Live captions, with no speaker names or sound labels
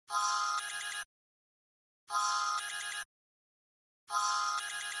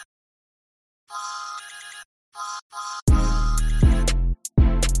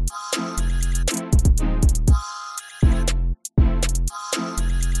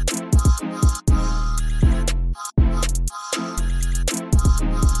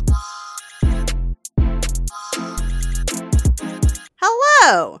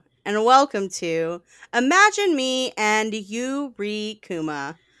Hello, and welcome to Imagine Me and Yuri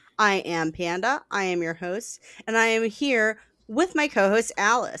Kuma. I am Panda. I am your host, and I am here with my co-host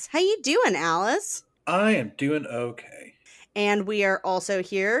Alice. How you doing, Alice? I am doing okay. And we are also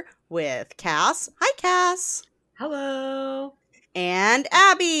here with Cass. Hi, Cass. Hello. And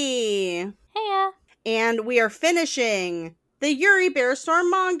Abby. Heya. And we are finishing the Yuri Bearstorm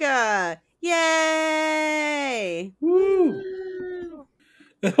manga. Yay! Woo! Woo!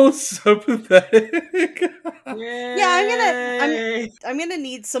 That was so pathetic. Yeah, Yay! I'm gonna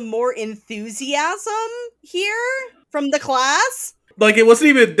need some more enthusiasm here from the class. Like, it wasn't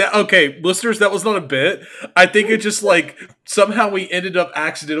even that. Okay, listeners, that was not a bit. I think it just, like, somehow we ended up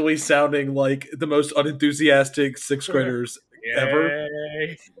accidentally sounding like the most unenthusiastic sixth graders ever.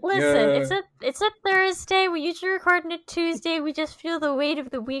 Yay! Listen, Yeah. it's a Thursday. We usually record on a Tuesday. We just feel the weight of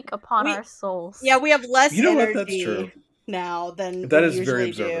the week upon We- our souls. Yeah, we have less You know what? energy That's true. now than That we is very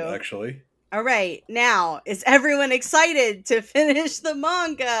usually observant, do. actually. All right, now is everyone excited to finish the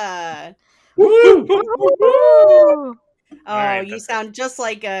manga? Woo! Woo! Oh, right, you that's sound just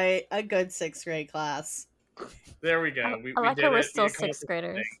like a good sixth grade class. There we go. We I like did how we're it. still We accomplished sixth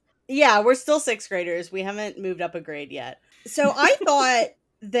graders. Yeah, we're still sixth graders. We haven't moved up a grade yet. So I thought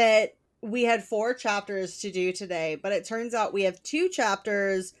that we had 4 chapters to do today, but it turns out we have 2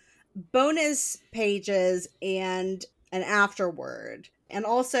 chapters, bonus pages, and an afterword. And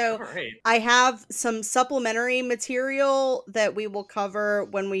also, All right. I have some supplementary material that we will cover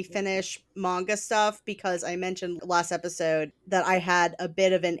when we finish manga stuff, because I mentioned last episode that I had a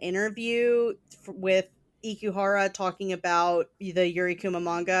bit of an interview with Ikuhara talking about the Yuri Kuma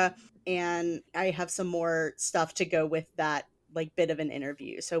manga, and I have some more stuff to go with that, like, bit of an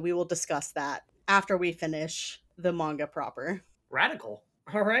interview. So we will discuss that after we finish the manga proper. Radical.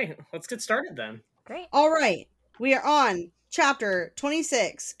 All right. Let's get started then. Great. All right, we are on chapter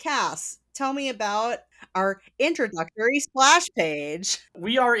 26. Cass, tell me about our introductory splash page.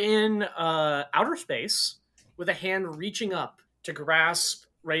 We are in outer space with a hand reaching up to grasp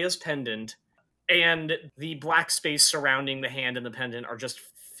Rhea's pendant, and the black space surrounding the hand and the pendant are just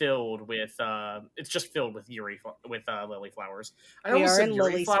filled with it's just filled with lily flowers. I We almost are said in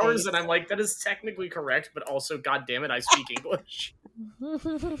Yuri lily flowers, space. and I'm like, that is technically correct, but also, god damn it, I speak English.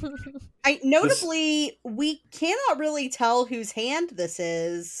 Notably, we cannot really tell whose hand this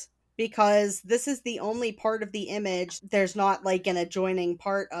is, because this is the only part of the image. There's not like an adjoining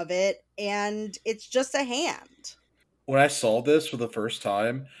part of it, and it's just a hand. When I saw this for the first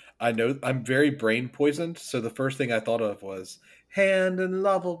time, I know I'm very brain poisoned, so the first thing I thought of was hand and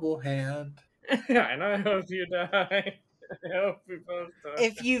lovable hand. And I hope you die. I hope we both die.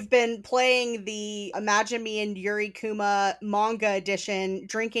 If you've been playing the Imagine Me and Yuri Kuma manga edition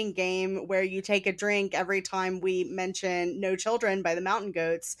drinking game, where you take a drink every time we mention No Children by the Mountain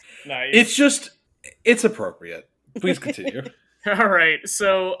Goats. Nice. It's appropriate. Please continue. All right.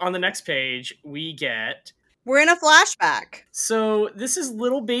 So on the next page, we get. We're in a flashback. So this is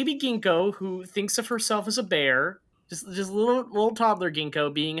little baby Ginkgo, who thinks of herself as a bear. Just little toddler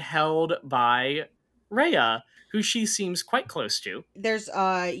Ginkgo being held by Rhea, who she seems quite close to. There's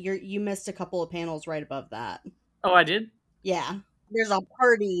you missed a couple of panels right above that. Oh, I did? Yeah. There's a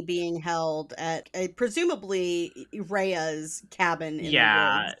party being held at presumably Rhea's cabin in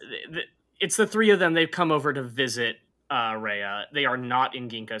Yeah. the woods. It's the 3 of them. They've come over to visit Rhea. They are not in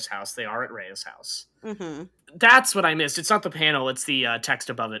Ginkgo's house. They are at Rhea's house. Mm-hmm. That's what I missed. It's not the panel, it's the text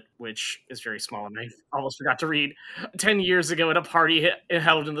above it, which is very small, and I almost forgot to read. 10 years ago at a party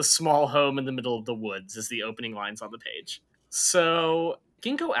held in the small home in the middle of the woods is the opening lines on the page. So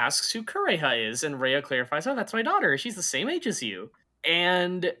Ginkgo asks who Kureha is, and Rhea clarifies, oh, that's my daughter. She's the same age as you.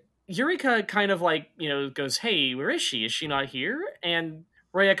 And Eureka kind of like, goes, hey, where is she? Is she not here? And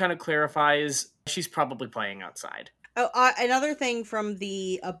Rhea kind of clarifies, she's probably playing outside. Oh, another thing from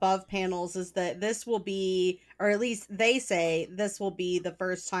the above panels is that this will be, or at least they say, this will be the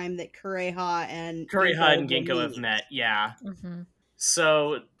first time that Kureha and Ginkgo have met, yeah. Mm-hmm.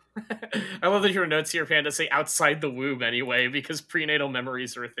 So, I love that your notes here, Panda, say outside the womb anyway, because prenatal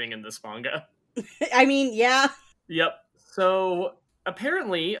memories are a thing in this manga. I mean, yeah. Yep. So,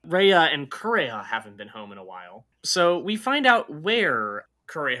 apparently, Rhea and Kureha haven't been home in a while. So, we find out where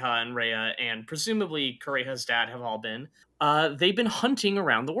Kureha and Rhea, and presumably Kureha's dad, have all been. They've been hunting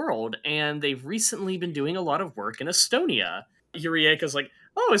around the world, and they've recently been doing a lot of work in Estonia. Eureka's like,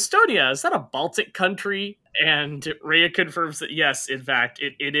 oh, Estonia, is that a Baltic country? And Rhea confirms that yes, in fact,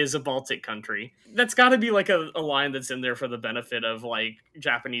 it is a Baltic country. That's got to be like a line that's in there for the benefit of like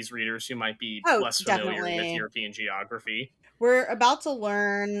Japanese readers who might be less familiar definitely with European geography. We're about to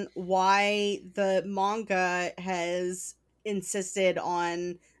learn why the manga has insisted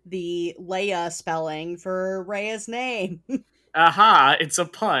on the Leia spelling for Rhea's name. Aha, it's a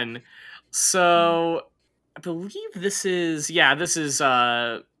pun. So I believe this is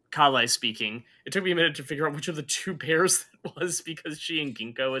Kale speaking. It took me a minute to figure out which of the two bears that was, because she and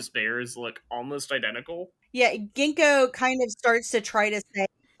Ginkgo as bears look almost identical. Yeah, Ginkgo kind of starts to try to say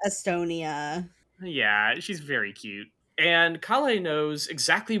Estonia. Yeah, she's very cute. And Kale knows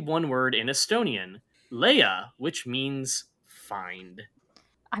exactly one word in Estonian, Leia, which means find.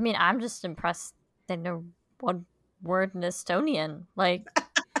 I mean, I'm just impressed they know one word in Estonian. Like,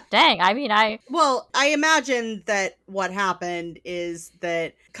 dang, I mean, Well, I imagine that what happened is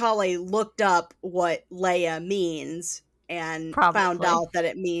that Kale looked up what Leia means and found Probably. out that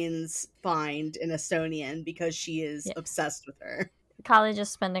it means find in Estonian because she is Yeah. obsessed with her. Kale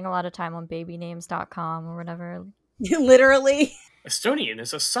just spending a lot of time on babynames.com or whatever. Literally. Estonian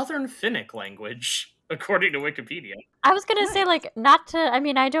is a southern Finnic language, according to Wikipedia. I was gonna say, like, I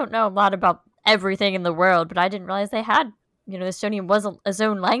mean, I don't know a lot about everything in the world, but I didn't realize they had, Estonian was its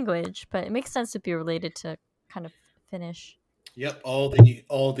own language, but it makes sense to be related to kind of Finnish. Yep, all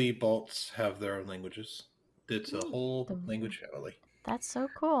the Balts have their own languages. It's a whole language family. That's so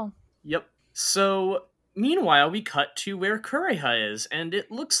cool. Yep. So, meanwhile, we cut to where Kureha is, and it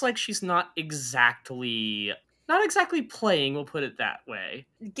looks like she's not exactly playing, we'll put it that way.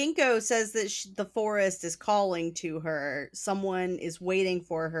 Ginkgo says that the forest is calling to her. Someone is waiting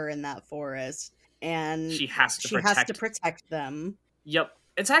for her in that forest, and She has to protect them. Yep.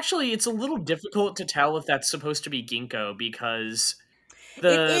 It's a little difficult to tell if that's supposed to be Ginkgo, because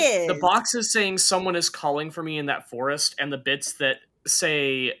the box is saying someone is calling for me in that forest, and the bits that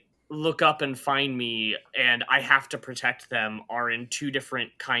say look up and find me and I have to protect them are in two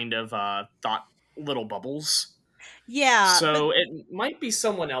different kind of thought little bubbles. Yeah. So it might be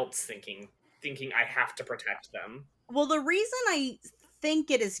someone else thinking I have to protect them. Well, the reason I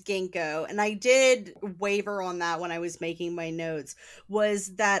think it is Ginkgo, and I did waver on that when I was making my notes,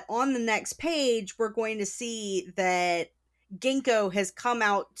 was that on the next page we're going to see that Ginkgo has come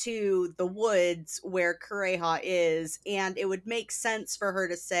out to the woods where Kureha is, and it would make sense for her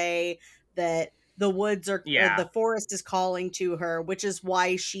to say that the woods are the forest is calling to her, which is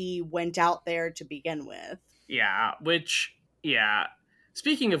why she went out there to begin with.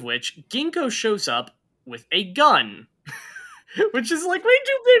 Speaking of which, Ginkgo shows up with a gun, which is like way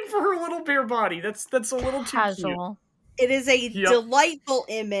too big for her little bear body. That's a little too casual. It is a delightful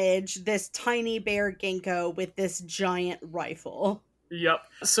image, this tiny bear Ginkgo with this giant rifle. Yep.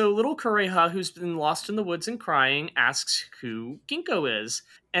 So little Kureha, who's been lost in the woods and crying, asks who Ginkgo is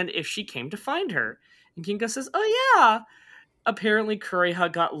and if she came to find her. And Ginkgo says, "Oh yeah." Apparently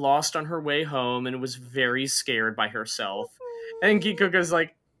Kureha got lost on her way home and was very scared by herself. And Ginkgo goes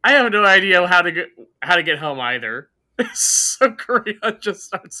like, "I have no idea how to get home either." So Kureha just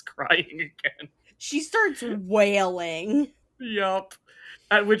starts crying again. She starts wailing. Yup.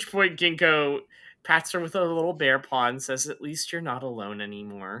 At which point Ginkgo pats her with a little bear paw and says, "At least you're not alone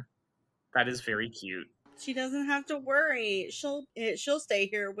anymore." That is very cute. She doesn't have to worry. She'll stay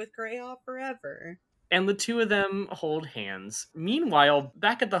here with Kureha forever. And the two of them hold hands. Meanwhile,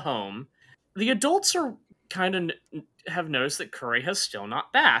 back at the home, the adults are kind of have noticed that Kureha's still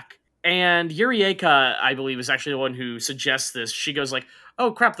not back. And Yurieka, I believe, is actually the one who suggests this. She goes like,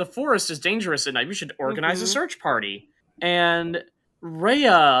 "Oh crap, the forest is dangerous at night. We should organize a search party." And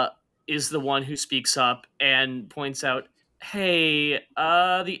Rhea is the one who speaks up and points out, "Hey,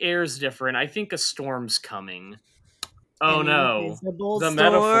 the air's different. I think a storm's coming." Oh no. The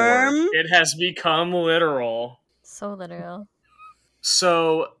metaphor. It has become literal. So literal.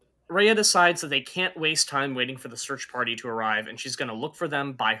 So Rhea decides that they can't waste time waiting for the search party to arrive, and she's going to look for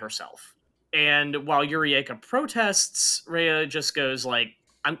them by herself. And while Yurieka protests, Rhea just goes like,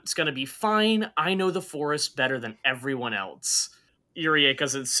 "It's going to be fine. I know the forest better than everyone else."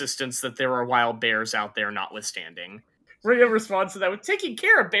 Yurieka's insistence that there are wild bears out there notwithstanding. Rhea responds to that with, "Taking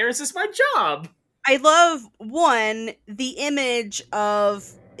care of bears is my job." I love, one, the image of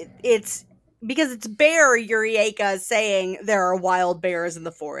it's because it's Bear Yurieka saying there are wild bears in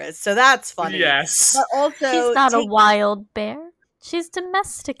the forest. So that's funny. Yes. But also, she's not a wild bear. She's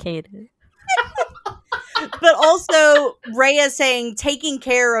domesticated. But also, Rhea saying taking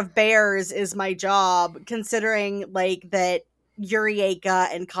care of bears is my job, considering like that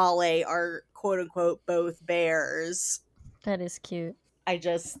Yurieka and Kale are quote unquote both bears. That is cute. I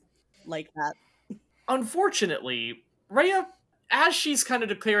just like that. Unfortunately, Rhea, as she's kind of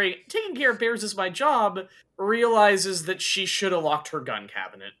declaring, taking care of bears is my job, realizes that she should have locked her gun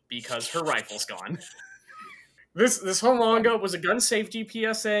cabinet because her rifle's gone. This whole manga was a gun safety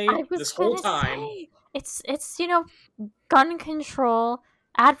PSA this whole time. It's gun control,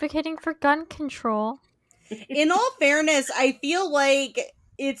 advocating for gun control. In all fairness, I feel like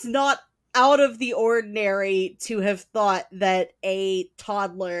it's not out of the ordinary to have thought that a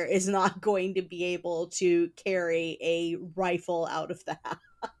toddler is not going to be able to carry a rifle out of the house.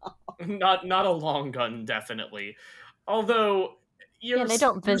 Not a long gun, definitely. Although they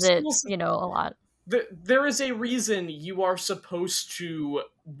don't visit, a lot. There is a reason you are supposed to,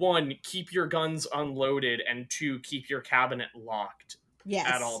 1, keep your guns unloaded, and 2, keep your cabinet locked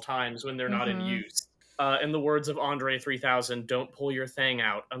at all times when they're not in use. In the words of Andre 3000, don't pull your thing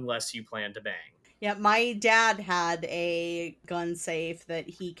out unless you plan to bang. Yeah, my dad had a gun safe that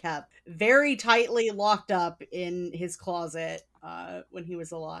he kept very tightly locked up in his closet when he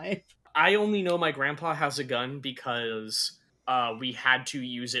was alive. I only know my grandpa has a gun because we had to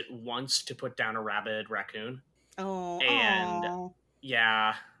use it once to put down a rabid raccoon.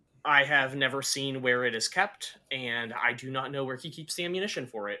 Yeah, I have never seen where it is kept, and I do not know where he keeps the ammunition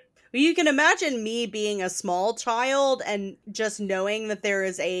for it. Well, you can imagine me being a small child and just knowing that there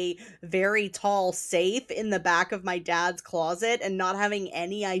is a very tall safe in the back of my dad's closet and not having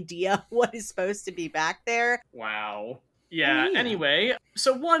any idea what is supposed to be back there. Wow. Yeah, anyway,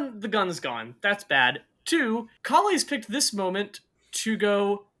 so 1, the gun's gone. That's bad. 2, Kale's picked this moment to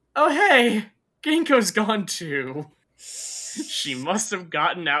go, oh hey, Ginkgo's gone too. She must have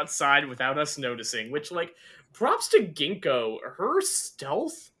gotten outside without us noticing, which, props to Ginkgo. Her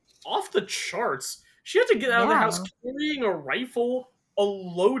stealth, off the charts. She had to get out of the house carrying a rifle, a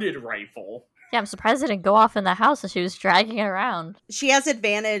loaded rifle. Yeah, I'm surprised it didn't go off in the house as she was dragging it around. She has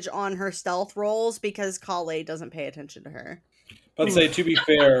advantage on her stealth rolls because Kale doesn't pay attention to her. But say, to be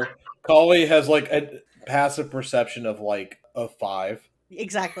fair, Kale has a passive perception of a 5.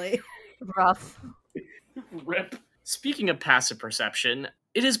 Exactly. Rough. Rip. Speaking of passive perception,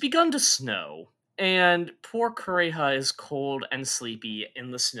 it has begun to snow. And poor Kureha is cold and sleepy in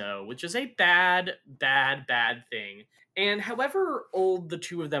the snow, which is a bad, bad, bad thing. And however old the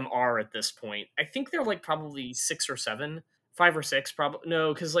two of them are at this point, I think they're probably 6 or 7, 5 or 6, probably.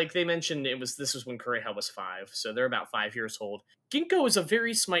 No, because they mentioned this was when Kureha was 5, so they're about 5 years old. Ginkgo is a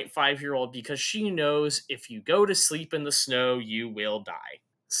very smart 5-year-old because she knows if you go to sleep in the snow, you will die.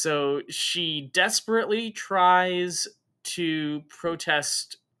 So she desperately tries to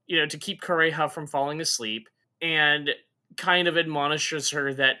protest, to keep Kureha from falling asleep, and kind of admonishes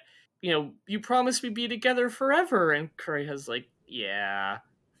her that, you promised we'd be together forever. And Kureha's like, yeah.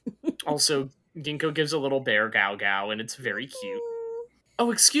 Also, Ginkgo gives a little bear gow gow, and it's very cute. Oh,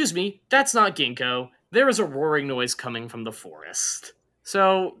 excuse me, that's not Ginkgo. There is a roaring noise coming from the forest.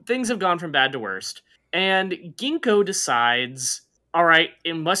 So, things have gone from bad to worst. And Ginkgo decides, alright,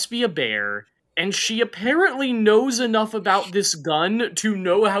 it must be a bear. And she apparently knows enough about this gun to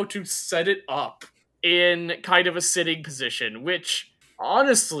know how to set it up in kind of a sitting position, which,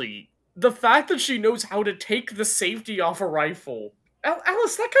 honestly, the fact that she knows how to take the safety off a rifle...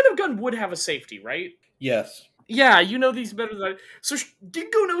 Alice, that kind of gun would have a safety, right? Yes. Yeah, you know these better than I... So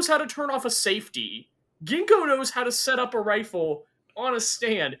Ginkgo knows how to turn off a safety. Ginkgo knows how to set up a rifle on a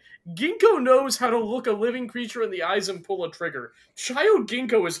stand. Ginkgo knows how to look a living creature in the eyes and pull a trigger. Child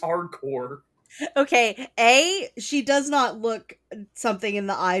Ginkgo is hardcore. Okay, A, she does not look something in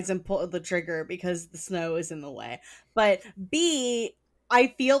the eyes and pull the trigger because the snow is in the way. But B,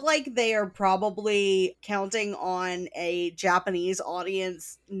 I feel like they are probably counting on a Japanese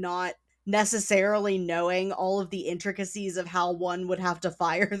audience not necessarily knowing all of the intricacies of how one would have to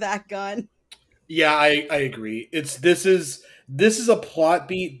fire that gun. Yeah, I agree. This is a plot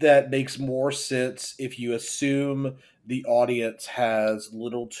beat that makes more sense if you assume the audience has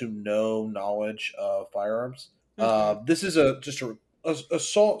little to no knowledge of firearms. Mm-hmm. This is just a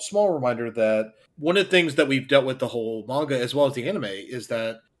small reminder that one of the things that we've dealt with the whole manga as well as the anime is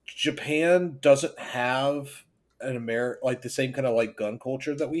that Japan doesn't have an the same kind of gun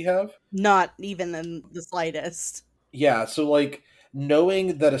culture that we have. Not even in the slightest. Yeah, so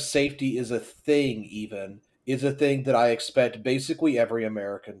knowing that a safety is a thing is a thing that I expect basically every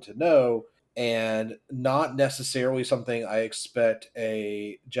American to know, and not necessarily something I expect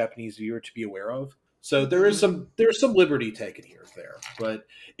a Japanese viewer to be aware of. So there's some liberty taken here and there, but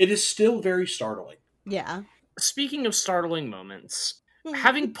it is still very startling. Yeah. Speaking of startling moments,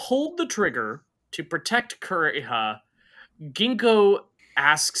 having pulled the trigger to protect Kureha, Ginkgo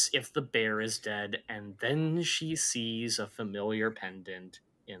asks if the bear is dead, and then she sees a familiar pendant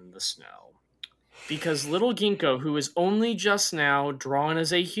in the snow. Because little Ginkgo, who is only just now drawn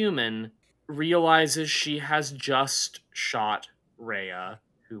as a human, realizes she has just shot Rhea,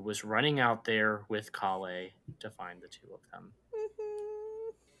 who was running out there with Kale to find the two of them.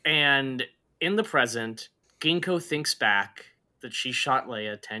 And In the present, Ginkgo thinks back that she shot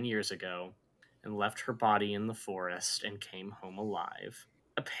Leia 10 years ago and left her body in the forest and came home alive.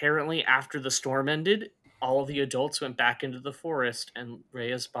 Apparently, after the storm ended, all the adults went back into the forest and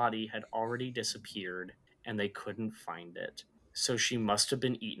Rhea's body had already disappeared and they couldn't find it. So she must have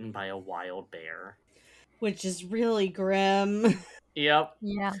been eaten by a wild bear. Which is really grim. Yep.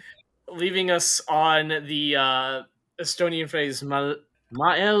 Yeah. Leaving us on the Estonian phrase Ma'el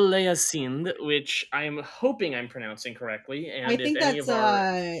Leasind, which I am hoping I'm pronouncing correctly. And I think if any that's of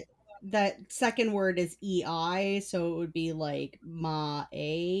our... that second word is EI, so it would be like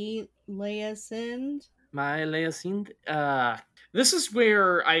Ma'e Leasind. Ma'el Leasind? This is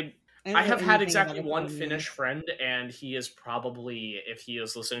where I don't I know have had anything exactly about one Estonian. Finnish friend, and he is probably, if he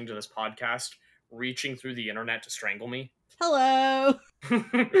is listening to this podcast, reaching through the internet to strangle me. Hello.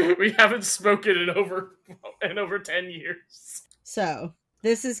 We haven't spoken in over 10 years. So,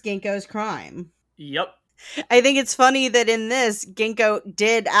 this is Ginkgo's crime. Yep. I think it's funny that in this, Ginkgo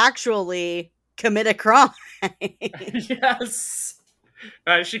did actually commit a crime. Yes.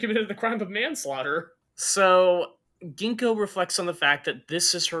 She committed the crime of manslaughter. So, Ginkgo reflects on the fact that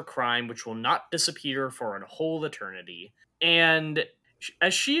this is her crime, which will not disappear for a whole eternity. And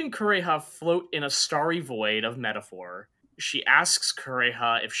as she and Kureha float in a starry void of metaphor, she asks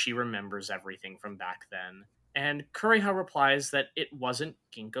Kureha if she remembers everything from back then. And Kureha replies that it wasn't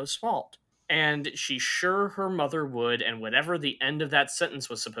Ginkgo's fault. And she's sure her mother would, and whatever the end of that sentence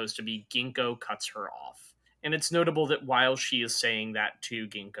was supposed to be, Ginkgo cuts her off. And it's notable that while she is saying that to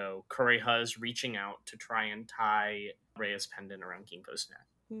Ginkgo, Kureha is reaching out to try and tie Rhea's pendant around Ginkgo's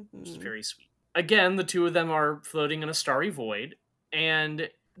neck, which is very sweet. Again, the two of them are floating in a starry void, and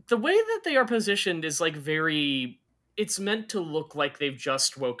the way that they are positioned is like very... It's meant to look like they've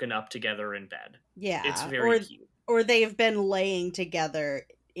just woken up together in bed. Yeah. It's very cute. Or they've been laying together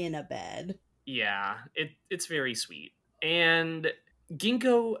in a bed. Yeah, it's very sweet. And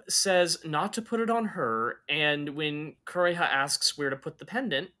Ginkgo says not to put it on her, and when Kureha asks where to put the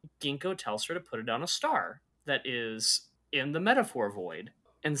pendant, Ginkgo tells her to put it on a star that is in the metaphor void,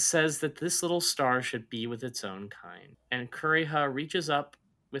 and says that this little star should be with its own kind. And Kureha reaches up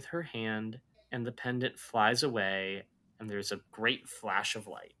with her hand, and the pendant flies away, and there's a great flash of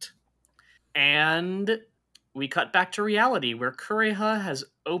light. And we cut back to reality, where Kureha has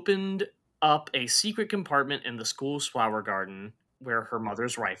opened up a secret compartment in the school's flower garden where her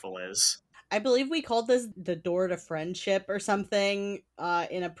mother's rifle is. I believe we called this the door to friendship or something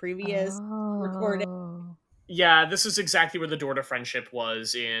in a previous recording. Yeah, this is exactly where the door to friendship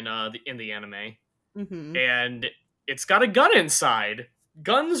was in the anime. Mm-hmm. And it's got a gun inside.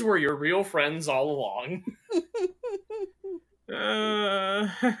 Guns were your real friends all along.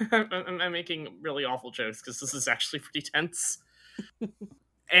 I'm making really awful jokes because this is actually pretty tense.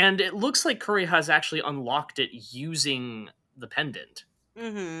 And it looks like Kureha has actually unlocked it using the pendant.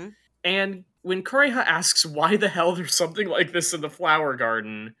 Mm-hmm. And when Kureha asks why the hell there's something like this in the flower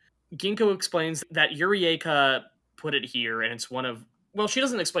garden, Ginkgo explains that Yurieka put it here, and it's one of... Well, she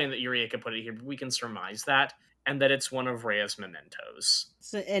doesn't explain that Yurieka put it here, but we can surmise that, and that it's one of Rhea's mementos.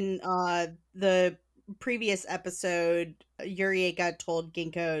 So in the previous episode, Yurieka told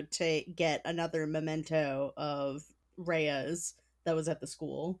Ginkgo to get another memento of Rhea's that was at the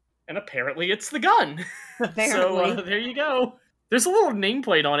school. And apparently it's the gun. Apparently. So there you go. There's a little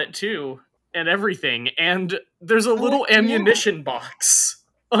nameplate on it too, and everything, and there's a little ammunition box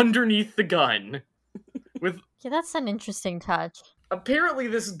underneath the gun. Yeah, that's an interesting touch. Apparently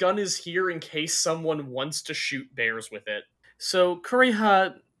this gun is here in case someone wants to shoot bears with it. So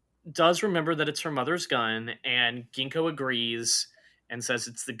Kureha does remember that it's her mother's gun, and Ginkgo agrees and says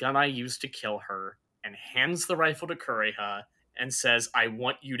it's the gun I used to kill her, and hands the rifle to Kureha and says, I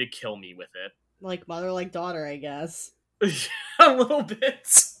want you to kill me with it. Like mother, like daughter, I guess. A little bit.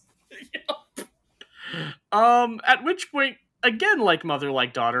 Yep. At which point, again like mother,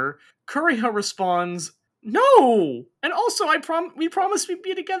 like daughter, Kureha responds, no! And also, we promised we'd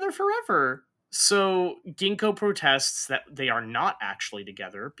be together forever. So Ginkgo protests that they are not actually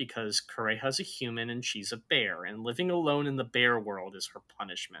together because Kureha's a human and she's a bear, and living alone in the bear world is her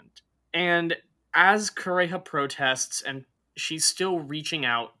punishment. And as Kureha protests, and she's still reaching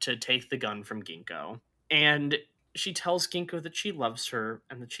out to take the gun from Ginkgo, and she tells Ginkgo that she loves her,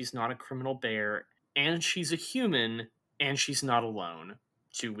 and that she's not a criminal bear, and she's a human, and she's not alone.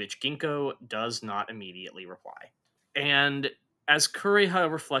 To which Ginkgo does not immediately reply. And as Kureha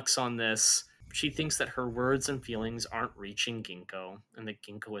reflects on this, she thinks that her words and feelings aren't reaching Ginkgo, and that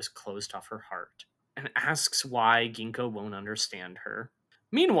Ginkgo is closed off her heart, and asks why Ginkgo won't understand her.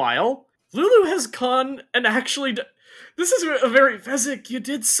 Meanwhile, Lulu has gone and actually... This is a very Fezzik, you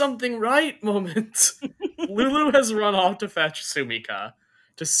did something right moment. Lulu has run off to fetch Sumika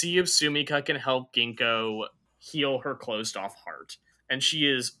to see if Sumika can help Ginkgo heal her closed-off heart. And she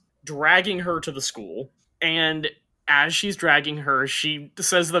is dragging her to the school. And as she's dragging her, she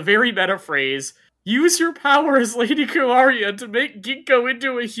says the very meta phrase, use your power as Lady Kuaria to make Ginkgo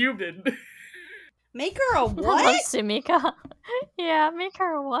into a human. Make her a I love what? Sumika. Yeah, make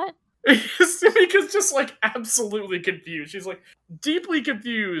her a what? Sumika's just like absolutely confused. She's like deeply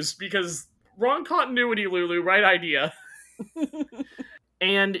confused because wrong continuity, Lulu, right idea.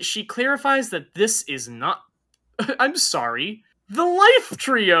 And she clarifies that this is not... I'm sorry. The Life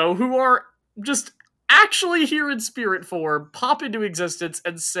Trio, who are just actually here in spirit form, pop into existence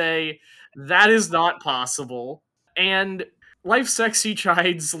and say, that is not possible. And Life Sexy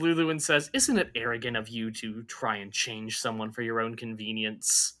chides Lulu and says, isn't it arrogant of you to try and change someone for your own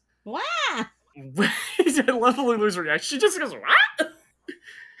convenience? Wow. I love Lulu's reaction. She just goes, what?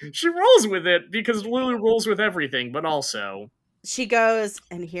 She rolls with it because Lulu rolls with everything, but also... She goes,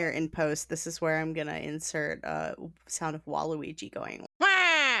 and here in post, this is where I'm gonna insert sound of Waluigi going.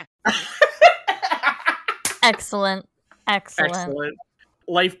 Excellent. Excellent.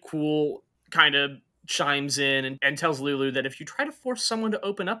 Life Cool kind of chimes in and tells Lulu that if you try to force someone to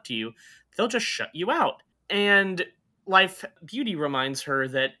open up to you, they'll just shut you out. And Life Beauty reminds her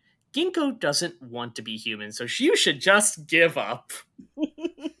that Ginkgo doesn't want to be human, so you should just give up.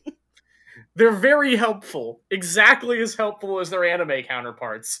 They're very helpful. Exactly as helpful as their anime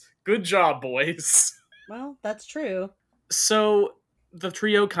counterparts. Good job, boys. Well, that's true. So, the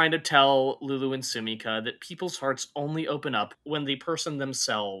trio kind of tell Lulu and Sumika that people's hearts only open up when the person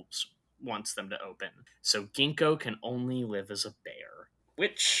themselves wants them to open. So Ginkgo can only live as a bear,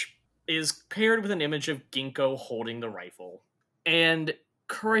 which is paired with an image of Ginkgo holding the rifle. And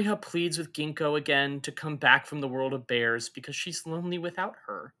Kureha pleads with Ginkgo again to come back from the world of bears because she's lonely without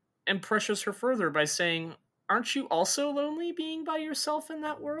her, and pressures her further by saying, aren't you also lonely being by yourself in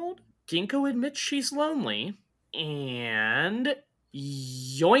that world? Ginkgo admits she's lonely, and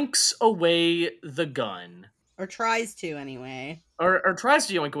yoinks away the gun. Or tries to, anyway. Or tries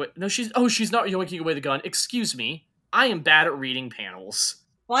to yoink away... No, she's not yoinking away the gun. Excuse me. I am bad at reading panels.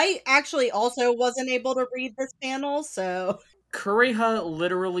 Well, I actually also wasn't able to read this panel, so... Kureha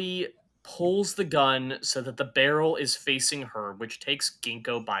literally pulls the gun so that the barrel is facing her, which takes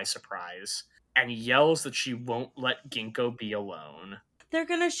Ginkgo by surprise, and yells that she won't let Ginkgo be alone. They're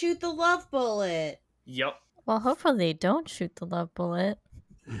gonna shoot the love bullet. Yep. Well, hopefully they don't shoot the love bullet.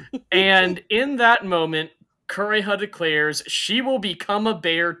 And in that moment, Kureha declares she will become a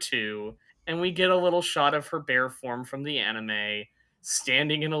bear too, and we get a little shot of her bear form from the anime,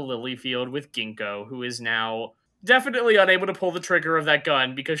 standing in a lily field with Ginkgo, who is now definitely unable to pull the trigger of that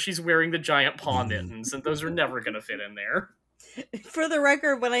gun because she's wearing the giant paw mittens, and those are never going to fit in there. For the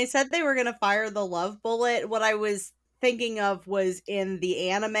record, when I said they were going to fire the love bullet, what I was thinking of was in the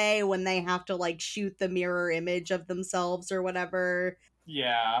anime when they have to, like, shoot the mirror image of themselves or whatever.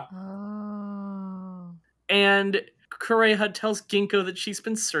 Yeah. Oh. And Kureha tells Ginkgo that she's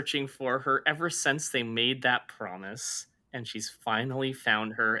been searching for her ever since they made that promise, and she's finally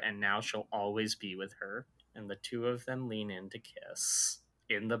found her, and now she'll always be with her. And the two of them lean in to kiss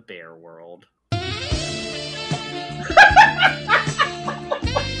in the bear world.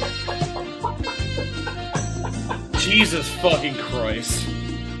 Jesus fucking Christ.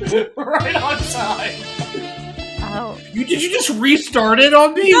 Right on time. Oh. Did you just restart it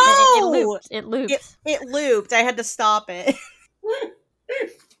on me? No! It looped. It looped. I had to stop it.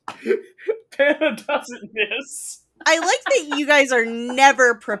 Panda doesn't miss. I like that you guys are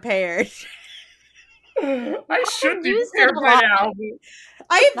never prepared. I should be Used prepared it a by lot. now.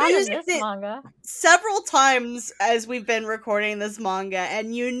 I Not have in used this it manga. several times as we've been recording this manga,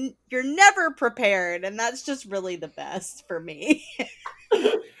 and you're never prepared, and that's just really the best for me.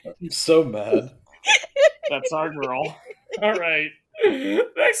 I'm so mad. That's our girl. All right.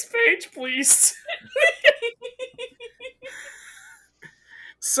 Next page, please.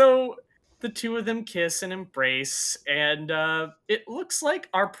 So, the two of them kiss and embrace, and it looks like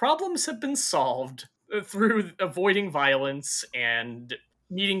our problems have been solved through avoiding violence and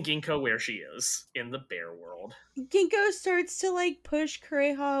meeting Ginkgo where she is in the bear world. Ginkgo starts to, like, push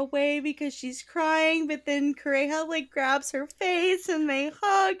Kureha away because she's crying, but then Kureha, like, grabs her face and they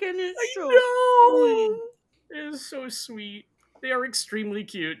hug, and it's so No! It is so sweet. They are extremely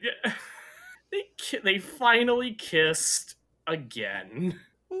cute. Yeah. They finally kissed again.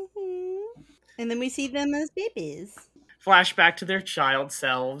 Mm-hmm. And then we see them as babies. Flashback to their child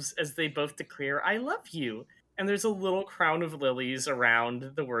selves as they both declare, I love you. and there's a little crown of lilies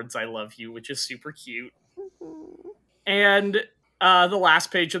around the words "I love you," which is super cute. And the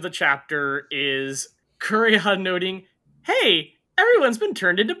last page of the chapter is Kureha noting, "Hey, everyone's been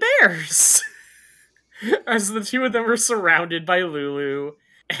turned into bears!" As the two of them are surrounded by Lulu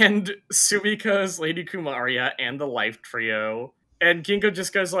and Sumika's Lady Kumaria and the Life Trio. And Ginkgo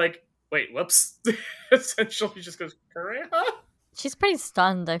just goes like, wait, whoops. Essentially just goes, Kureha? She's pretty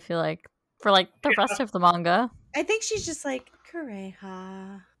stunned, I feel like, for like the rest of the manga. I think she's just like,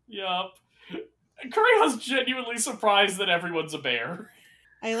 Kureha. Yup. Kureha's genuinely surprised that everyone's a bear.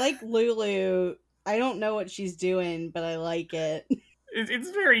 I like Lulu. I don't know what she's doing, but I like it.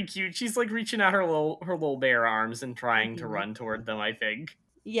 It's very cute. She's like reaching out her little bear arms and trying to run toward them, I think.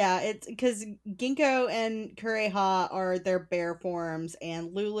 Yeah, it's because Ginkgo and Kureha are their bear forms,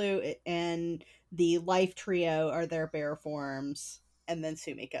 and Lulu and the Life Trio are their bear forms, and then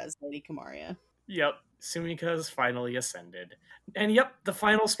Sumika's Lady Kumaria. Yep, Sumika's finally ascended. And yep, the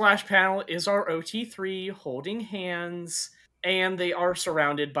final splash panel is our OT3 holding hands, and they are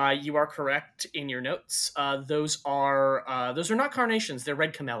surrounded by, you are correct in your notes, those are not carnations, they're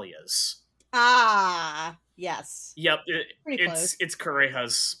red camellias. Ah, yes. Yep, Close. it's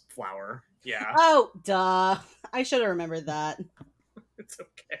Kureha's flower. Yeah. Oh, duh. I should have remembered that. It's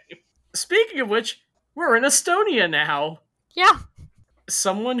okay. Speaking of which, we're in Estonia now. Yeah.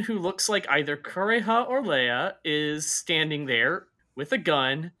 Someone who looks like either Kureha or Leia is standing there with a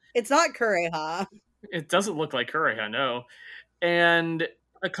gun. It's not Kureha. It doesn't look like Kureha, no. And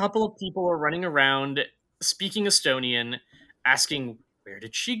a couple of people are running around speaking Estonian, asking, where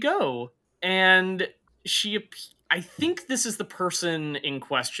did she go? And I think this is the person in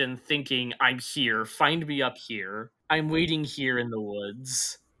question thinking, I'm here, find me up here. I'm waiting here in the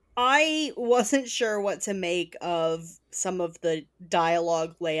woods. I wasn't sure what to make of some of the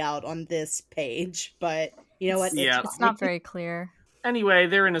dialogue layout on this page, but you know what? Yeah. It's not very clear. Anyway,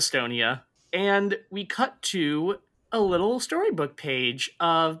 they're in Estonia, and we cut to a little storybook page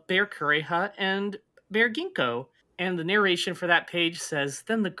of Bear Kureha and Bear Ginkgo. And the narration for that page says,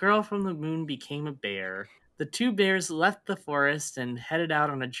 then the girl from the moon became a bear. The two bears left the forest and headed out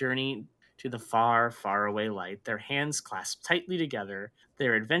on a journey to the far, far away light, their hands clasped tightly together.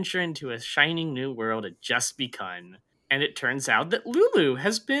 Their adventure into a shining new world had just begun. And it turns out that Lulu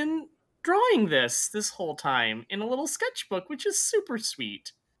has been drawing this whole time in a little sketchbook, which is super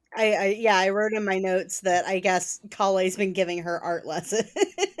sweet. I wrote in my notes that I guess Kale's been giving her art lessons.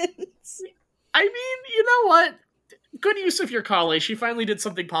 I mean, you know what? Good use of your Kale. She finally did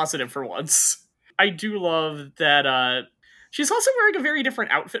something positive for once. I do love that she's also wearing a very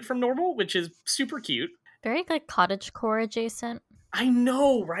different outfit from normal, which is super cute. Very like cottagecore adjacent. I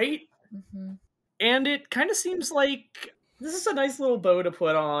know, right? Mm-hmm. And it kind of seems like this is a nice little bow to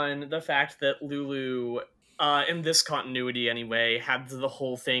put on the fact that Lulu, in this continuity anyway, had the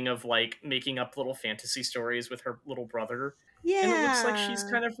whole thing of like making up little fantasy stories with her little brother. Yeah. And it looks like she's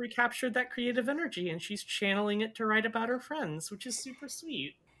kind of recaptured that creative energy and she's channeling it to write about her friends, which is super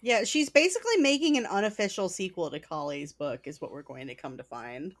sweet. Yeah, she's basically making an unofficial sequel to Kale's book, is what we're going to come to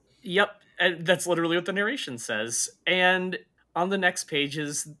find. Yep, and that's literally what the narration says. And on the next page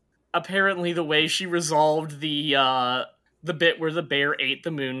is apparently the way she resolved the bit where the bear ate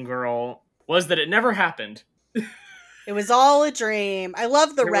the moon girl was that it never happened. It was all a dream. I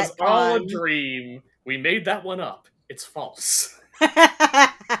love the retcon. It was all a dream. We made that one up. It's false.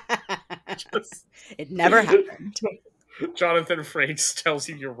 It never happened. Jonathan Frakes tells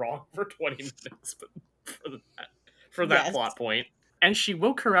you you're wrong for 20 minutes but for that Yes. plot point. And she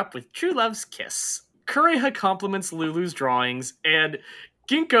woke her up with true love's kiss. Kureha compliments Lulu's drawings, and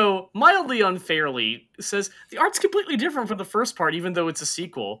Ginkgo, mildly unfairly, says the art's completely different from the first part, even though it's a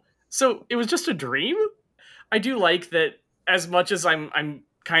sequel. So it was just a dream? I do like that, as much as I'm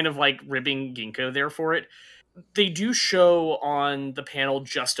kind of like ribbing Ginkgo there for it, they do show on the panel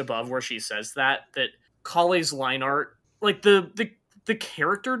just above where she says that Kale's line art, like the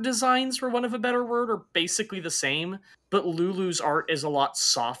character designs, for want of a better word, are basically the same, but Lulu's art is a lot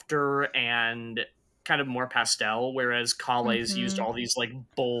softer and kind of more pastel, whereas Kale's used all these like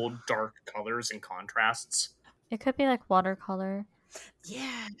bold, dark colors and contrasts. It could be like watercolor.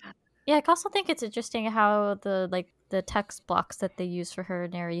 Yeah. Yeah, I also think it's interesting how the text blocks that they use for her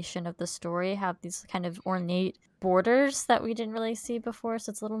narration of the story have these kind of ornate borders that we didn't really see before, so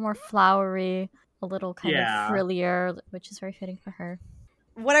it's a little more flowery, a little kind of frillier, which is very fitting for her.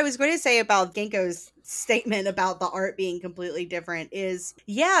 What I was going to say about Ginkgo's statement about the art being completely different is,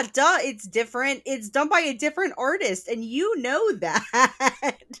 yeah, duh, it's different. It's done by a different artist, and you know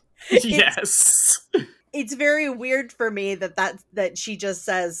that. Yes. It's very weird for me that she just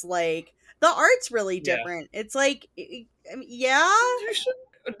says, like, The art's really Yeah. different. It's like, I mean, yeah. You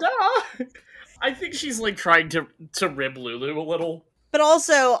should, duh. I think she's like trying to rib Lulu a little. But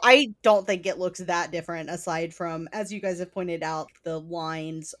also, I don't think it looks that different aside from, as you guys have pointed out, the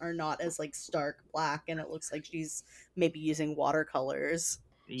lines are not as like stark black and it looks like she's maybe using watercolors.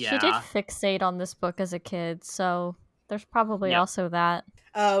 Yeah. She did fixate on this book as a kid, so there's probably Yep. also that.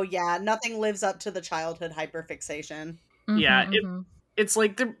 Oh yeah, nothing lives up to the childhood hyperfixation. Yeah, Mhm. It's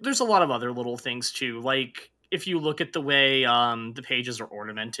like there's a lot of other little things too. Like if you look at the way the pages are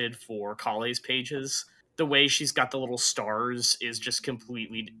ornamented for Kale's pages, the way she's got the little stars is just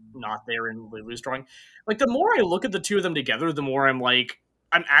completely not there in Lulu's drawing. Like the more I look at the two of them together, the more I'm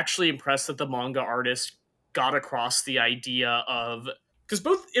actually impressed that the manga artist got across the idea of, because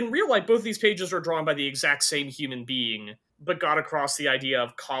both in real life both these pages are drawn by the exact same human being, but got across the idea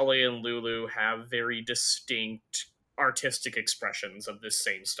of Kale and Lulu have very distinct artistic expressions of this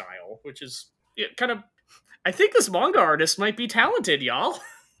same style, which is kind of, I think this manga artist might be talented, y'all.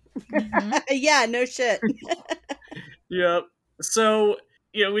 Mhm. Yeah, no shit. Yep. So,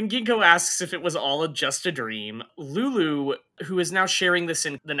 when Ginkgo asks if it was all just a dream, Lulu, who is now sharing this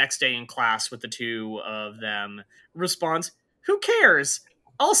in the next day in class with the two of them, responds, "Who cares?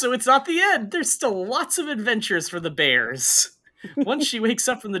 Also, it's not the end. There's still lots of adventures for the bears. Once she wakes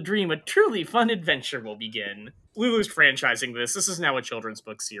up from the dream, a truly fun adventure will begin." Lulu's franchising this. This is now a children's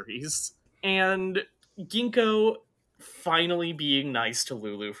book series. And Ginkgo, finally being nice to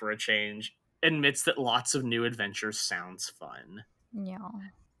Lulu for a change, admits that lots of new adventures sounds fun. Yeah.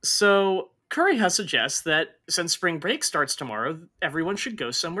 So Kureha suggests that since spring break starts tomorrow, everyone should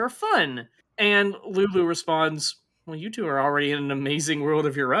go somewhere fun. And Lulu responds, "Well, you two are already in an amazing world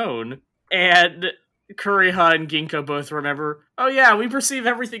of your own." And Kureha and Ginkgo both remember, "Oh yeah, we perceive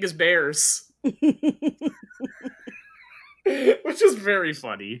everything as bears." Which is very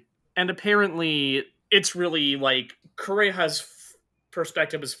funny. And apparently, it's really like Kureha's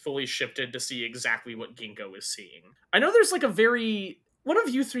perspective is fully shifted to see exactly what Ginkgo is seeing. I know there's like a very... One of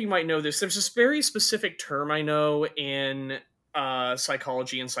you three might know this. There's this very specific term I know in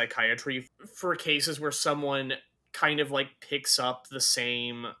psychology and psychiatry for cases where someone kind of like picks up the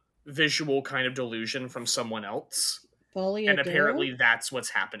same visual kind of delusion from someone else. And apparently that's what's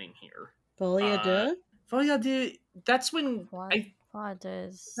happening here. Folie à deux? That's when... What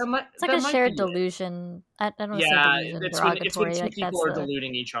is? That It's like a shared delusion. I don't want to say delusion. It's when two like, people are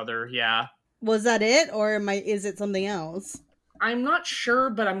deluding each other, yeah. Was that it, or is it something else? I'm not sure,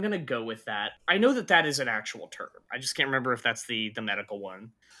 but I'm gonna go with that. I know that is an actual term. I just can't remember if that's the medical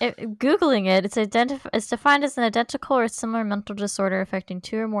one. Googling it, it's defined as an identical or similar mental disorder affecting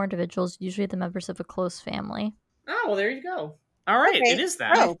two or more individuals, usually the members of a close family. Oh, well, there you go. All right, Okay. it is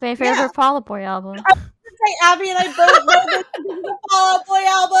that. Oh, My favorite Fall Out Boy album. Abby and I both know this is the Fall Out Boy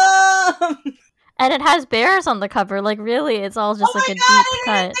album! And it has bears on the cover. Like, really, it's all just like a deep I didn't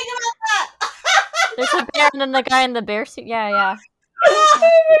cut. even think about that! There's a bear and then the guy in the bear suit. Yeah.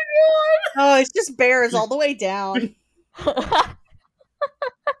 Oh, it's just bears all the way down.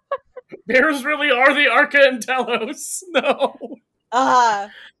 Bears really are the Arca and Telos. No. I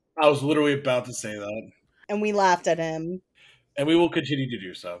was literally about to say that. And we laughed at him. And we will continue to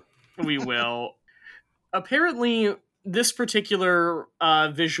do so. We will. Apparently, this particular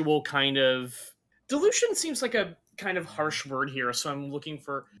visual kind of... Delusion seems like a kind of harsh word here, so I'm looking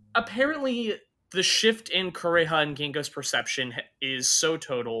for... Apparently, the shift in Kureha and Ginkgo's perception is so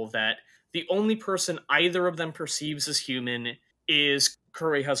total that the only person either of them perceives as human is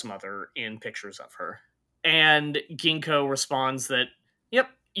Kureha's mother in pictures of her. And Ginkgo responds that, "Yep,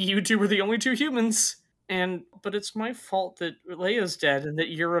 you two were the only two humans. But it's my fault that Leia's dead and that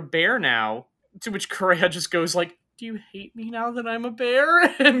you're a bear now." To which Kureha just goes like, "Do you hate me now that I'm a bear?"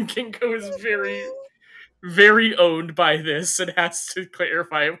 And Ginkgo is very, very owned by this and has to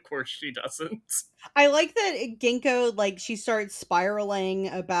clarify, of course she doesn't. I like that Ginkgo, like, she starts spiraling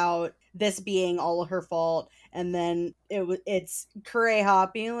about this being all her fault, and then it's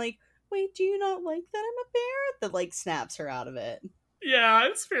Kureha being like, "Wait, do you not like that I'm a bear?" That, like, snaps her out of it. Yeah,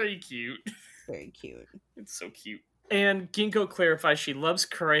 it's very cute. Very cute. It's so cute. And Ginkgo clarifies she loves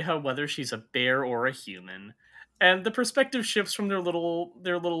Kureha whether she's a bear or a human. And the perspective shifts from their little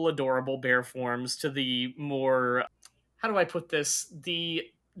adorable bear forms to the more, how do I put this? The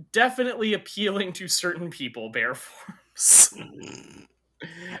definitely appealing to certain people bear forms.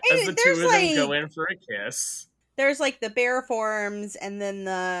 As the two of them go in for a kiss. There's like the bear forms, and then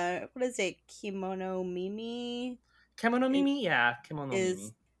the, what is it, Kimono Mimi? Kimono Mimi? Yeah, Kimono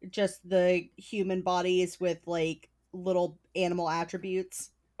Mimi. Just the human bodies with like little animal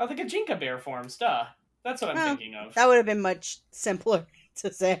attributes. Oh, the Gajinka bear forms, duh. That's what I'm thinking of. That would have been much simpler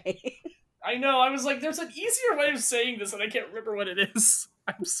to say. I know, I was like, there's an easier way of saying this, and I can't remember what it is.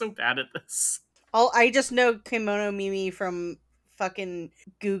 I'm so bad at this. I just know Kimono Mimi from fucking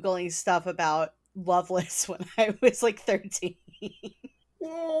Googling stuff about Loveless when I was like 13.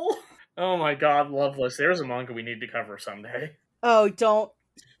 Oh my god, Loveless. There's a manga we need to cover someday. Oh, don't.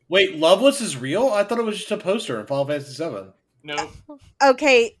 Wait, Loveless is real? I thought it was just a poster in Final Fantasy VII. Nope.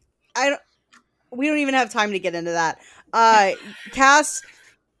 Okay, we don't even have time to get into that. Cass,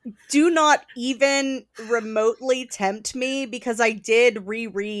 do not even remotely tempt me, because I did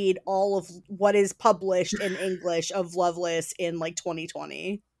reread all of what is published in English of Loveless in like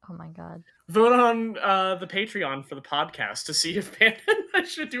 2020. Oh my god. Vote on the Patreon for the podcast to see if Pan and I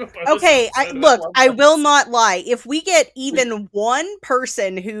should do a bonus Okay, episode look, about I Loveless. will not lie. If we get even one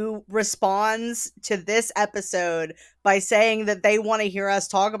person who responds to this episode by saying that they want to hear us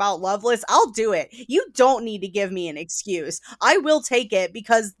talk about Loveless, I'll do it. You don't need to give me an excuse. I will take it,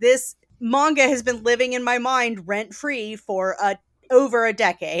 because this manga has been living in my mind rent-free for over a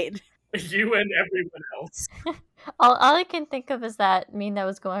decade. You and everyone else. All I can think of is that meme that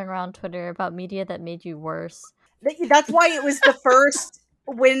was going around Twitter about media that made you worse. That's why it was the first.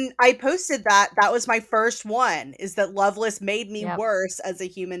 When I posted that was my first one, is that Loveless made me worse as a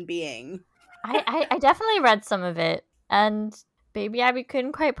human being. I definitely read some of it, and Baby Abby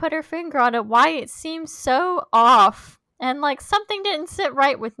couldn't quite put her finger on it, why it seemed so off. And like something didn't sit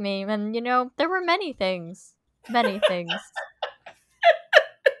right with me, and there were many things. Many things.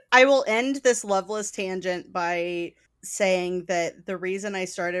 I will end this Loveless tangent by saying that the reason I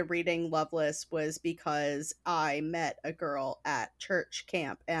started reading Loveless was because I met a girl at church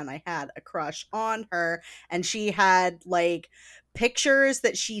camp and I had a crush on her, and she had like pictures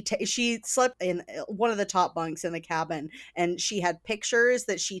that she slept in one of the top bunks in the cabin, and she had pictures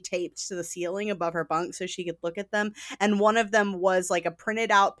that she taped to the ceiling above her bunk so she could look at them, and one of them was like a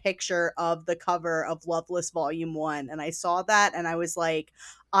printed out picture of the cover of Loveless Volume 1, and I saw that and I was like,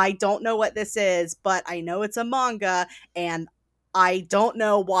 I don't know what this is, but I know it's a manga, and I don't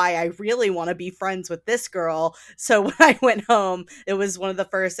know why I really want to be friends with this girl. So when I went home, it was one of the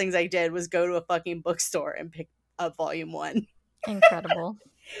first things I did was go to a fucking bookstore and pick up Volume 1. Incredible.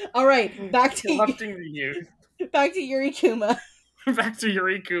 All right, back to Corrupting the youth. Back to Yuri Kuma. Back to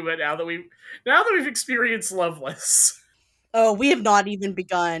Yuri Kuma now that we've experienced Loveless. Oh, we have not even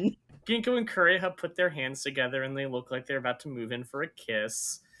begun. Ginko and Kureha put their hands together and they look like they're about to move in for a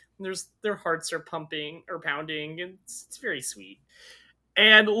kiss. Their hearts are pumping or pounding, and it's very sweet.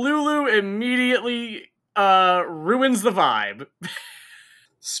 And Lulu immediately ruins the vibe.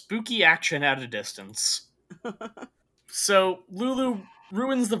 Spooky action at a distance. So Lulu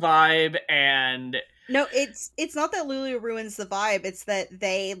ruins the vibe, and no, it's not that Lulu ruins the vibe. It's that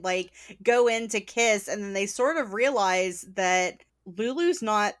they like go in to kiss, and then they sort of realize that Lulu's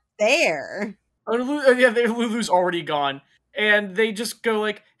not there. Lulu's already gone, and they just go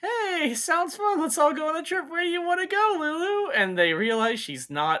like, "Hey, sounds fun. Let's all go on a trip. Where do you want to go, Lulu?" And they realize she's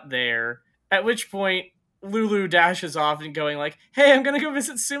not there. At which point, Lulu dashes off and going like, "Hey, I'm gonna go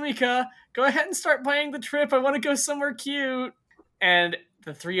visit Sumika. Go ahead and start planning the trip. I want to go somewhere cute." And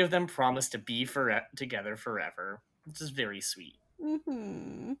the three of them promise to be together forever, which is very sweet.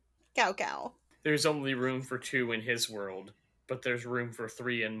 Mm-hmm. Cow. There's only room for two in his world, but there's room for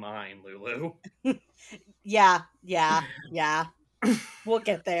three in mine, Lulu. Yeah. We'll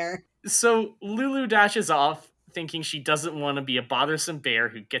get there. So Lulu dashes off, thinking she doesn't want to be a bothersome bear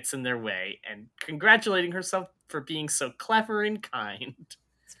who gets in their way, and congratulating herself for being so clever and kind.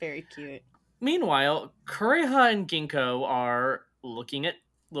 It's very cute. Meanwhile, Kureha and Ginko are looking at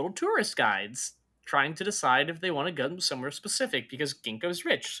little tourist guides, trying to decide if they want to go somewhere specific, because Ginko's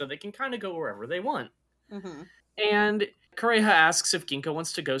rich, so they can kind of go wherever they want. Mm-hmm. And Kureha asks if Ginko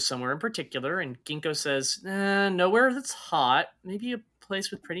wants to go somewhere in particular, and Ginko says, nowhere that's hot, maybe a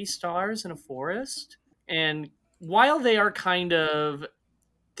place with pretty stars and a forest. And while they are kind of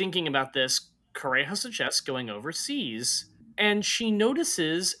thinking about this, Kureha suggests going overseas, and she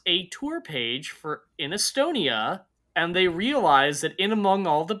notices a tour page in Estonia, and they realize that in among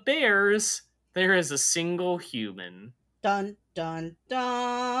all the bears, there is a single human. Dun, dun,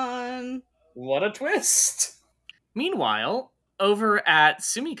 dun. What a twist! Meanwhile, over at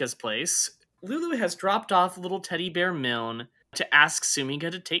Sumika's place, Lulu has dropped off little teddy bear Milne to ask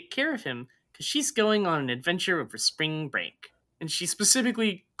Sumika to take care of him, because she's going on an adventure over spring break. And she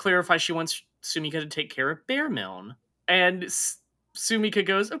specifically clarifies she wants Sumika to take care of Bear Milne. And Sumika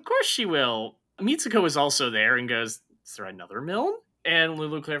goes, of course she will. Mitsuko is also there and goes, is there another Milne? And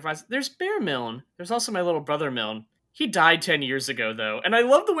Lulu clarifies, there's Bear Milne. There's also my little brother Milne. He died 10 years ago, though. And I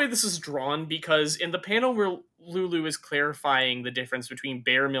love the way this is drawn, because in the panel where Lulu is clarifying the difference between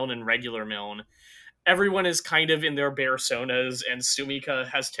Bear Milne and regular Milne, everyone is kind of in their personas, and Sumika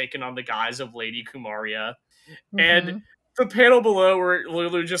has taken on the guise of Lady Kumaria. And the panel below where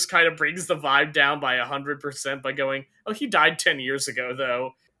Lulu just kind of brings the vibe down by 100% by going, oh, he died 10 years ago,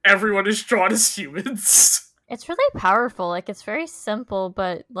 though. Everyone is drawn as humans. It's really powerful. Like, it's very simple,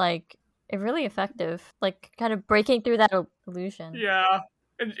 but, like, it's really effective. Like, kind of breaking through that illusion. Yeah.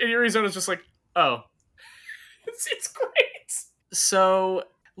 And Arizona's just like, oh. It's great. So,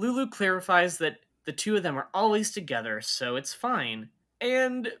 Lulu clarifies that the two of them are always together, so it's fine.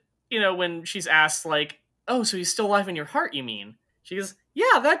 And, when she's asked, like, oh, so he's still alive in your heart, you mean? She goes,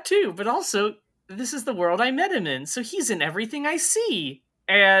 yeah, that too, but also, this is the world I met him in, so he's in everything I see.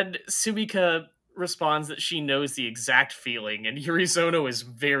 And Sumika responds that she knows the exact feeling, and Yurizono is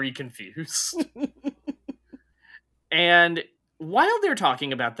very confused. And while they're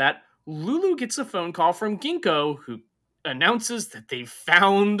talking about that, Lulu gets a phone call from Ginkgo, who announces that they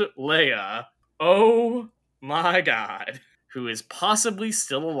found Leia. Oh my god. Who is possibly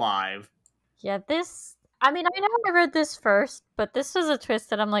still alive. Yeah, I know I read this first, but this was a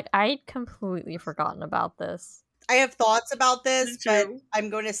twist that I'm like, I'd completely forgotten about this. I have thoughts about this, but I'm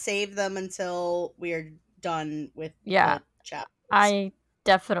going to save them until we are done with the chapters. I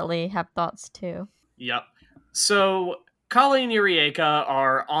definitely have thoughts too. Yep. So, Kale and Yurieka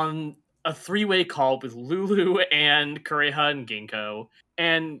are on a three-way call with Lulu and Kureha and Ginkgo.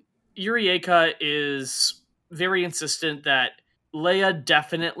 And Yurieka is very insistent that Leia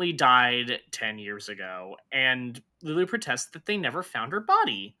definitely died 10 years ago. And Lulu protests that they never found her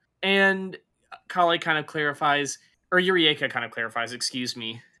body. And Kale kind of clarifies, or Yurieka kind of clarifies,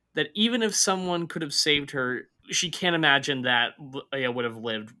 that even if someone could have saved her, she can't imagine that Leia would have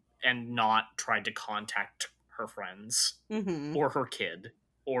lived and not tried to contact her friends, or her kid,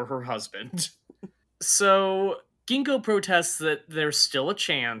 or her husband. So Ginkgo protests that there's still a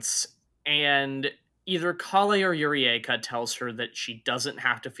chance, and either Kale or Yurieka tells her that she doesn't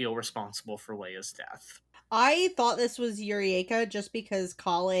have to feel responsible for Leia's death. I thought this was Yurieka just because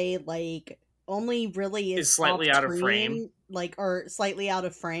Kale, only really is slightly out of frame. Or slightly out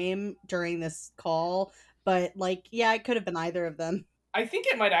of frame during this call. But, it could have been either of them. I think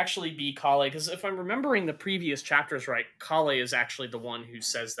it might actually be Kale, because if I'm remembering the previous chapters right, Kale is actually the one who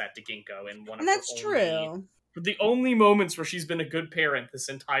says that to Ginkgo in one of that's true. The only moments where she's been a good parent this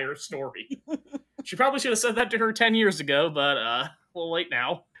entire story. She probably should have said that to her 10 years ago, but, well, late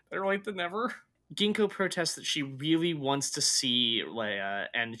now. Better late than never. Ginkgo protests that she really wants to see Leia,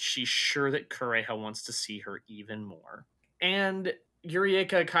 and she's sure that Kureha wants to see her even more. And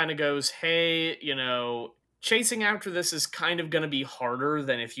Yurieka kind of goes, hey, chasing after this is kind of going to be harder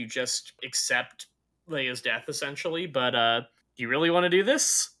than if you just accept Leia's death, essentially, but, do you really want to do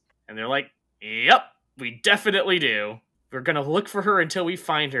this? And they're like, yep, we definitely do. We're going to look for her until we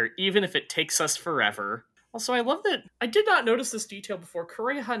find her, even if it takes us forever. Also, I love that I did not notice this detail before.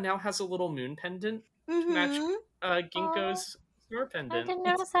 Kureha now has a little moon pendant to match Ginkgo's star pendant. I didn't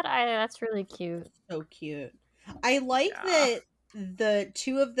notice that either. That's really cute. So cute. I like that the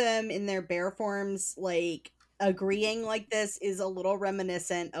two of them in their bear forms, agreeing like this is a little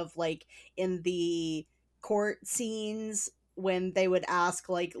reminiscent of, in the court scenes when they would ask,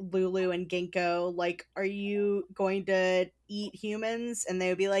 Lulu and Ginkgo, are you going to eat humans? And they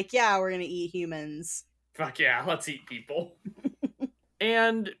would be like, yeah, we're going to eat humans. Fuck yeah, let's eat people.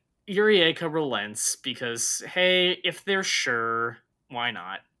 And Yurieka relents because, hey, if they're sure, why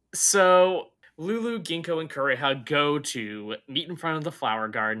not? So Lulu, Ginkgo, and Kureha go to meet in front of the flower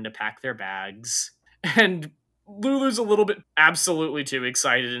garden to pack their bags. And Lulu's a little bit absolutely too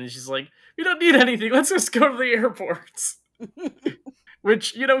excited, and she's like, we don't need anything, let's just go to the airport.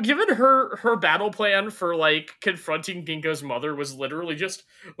 Which, given her battle plan for, confronting Ginkgo's mother was literally just,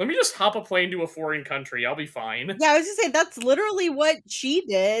 let me just hop a plane to a foreign country, I'll be fine. Yeah, I was gonna say, that's literally what she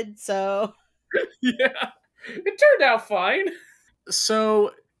did, so... Yeah, it turned out fine.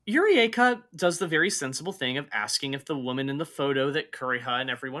 So, Yurieka does the very sensible thing of asking if the woman in the photo that Kureha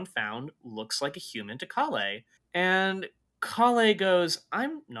and everyone found looks like a human to Kale. And Kale goes,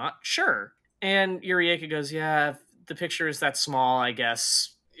 I'm not sure. And Yurieka goes, yeah, the picture is that small, I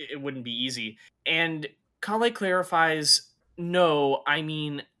guess it wouldn't be easy. And Kale clarifies, no, I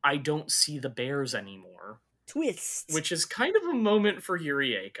mean, I don't see the bears anymore. Twist. Which is kind of a moment for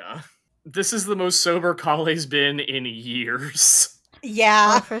Yurieka. This is the most sober Kale's been in years.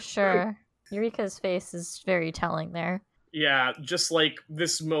 Yeah. Oh, for sure. Eureka's face is very telling there. Yeah, just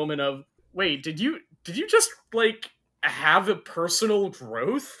this moment of, wait, did you just have a personal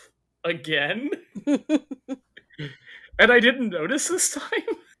growth again? And I didn't notice this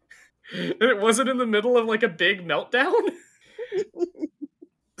time. And it wasn't in the middle of like a big meltdown.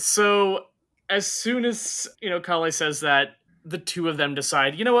 So as soon as, Kale says that, the two of them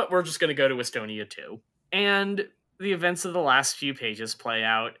decide, you know what, we're just going to go to Estonia too. And the events of the last few pages play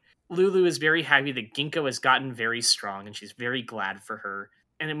out. Lulu is very happy that Ginkgo has gotten very strong, and she's very glad for her.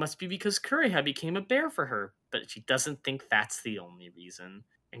 And it must be because Kureha became a bear for her, but she doesn't think that's the only reason.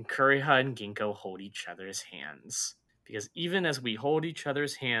 And Kureha and Ginkgo hold each other's hands. Because even as we hold each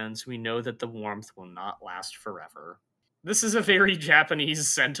other's hands, we know that the warmth will not last forever. This is a very Japanese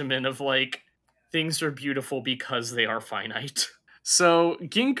sentiment of like, things are beautiful because they are finite. So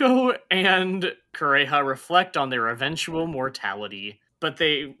Ginkgo and Kureha reflect on their eventual mortality, but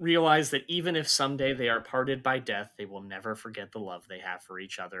they realize that even if someday they are parted by death, they will never forget the love they have for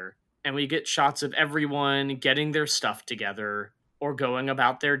each other. And we get shots of everyone getting their stuff together or going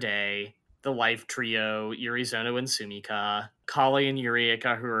about their day. The life trio, Yurizono and Sumika, Kale and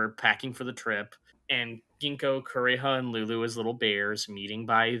Yurieka, who are packing for the trip, and Ginkgo, Kureha, and Lulu as little bears meeting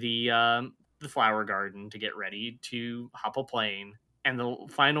by the flower garden to get ready to hop a plane. And the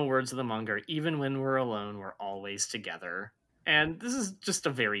final words of the manga are, even when we're alone, we're always together. And this is just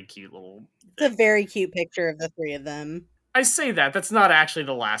a very cute little... It's a very cute picture of the three of them. I say that. That's not actually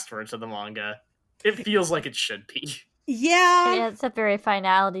the last words of the manga. It feels like it should be. Yeah. It's a very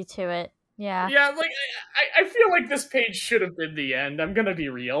finality to it. Yeah. Yeah, like, I feel like this page should have been the end. I'm gonna be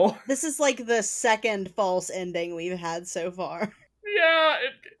real. This is like the second false ending we've had so far. Yeah,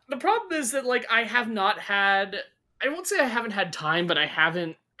 the problem is that, like, I have not had... I won't say I haven't had time, but I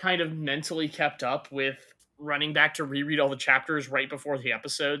haven't kind of mentally kept up with running back to reread all the chapters right before the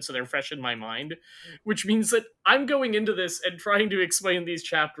episode, so they're fresh in my mind. Which means that I'm going into this and trying to explain these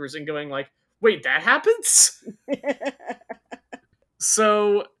chapters and going like, wait, that happens?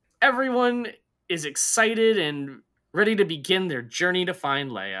 So everyone is excited and ready to begin their journey to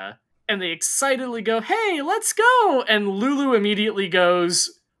find Leia. And they excitedly go, hey, let's go! And Lulu immediately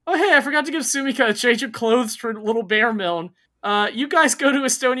goes, oh, hey, I forgot to give Sumika a change of clothes for little Bear Milne. You guys go to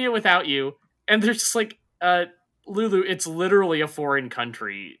Estonia without you. And they're just like, Lulu, it's literally a foreign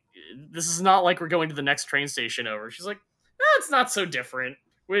country. This is not like we're going to the next train station over. She's like, it's not so different.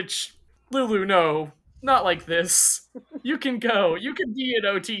 Which, Lulu, no, not like this. You can go. You can be in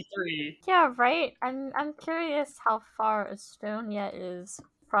OT3. Yeah, right? I'm curious how far Estonia is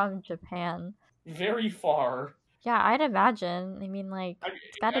from Japan. Very far. Yeah, I'd imagine. I mean, like,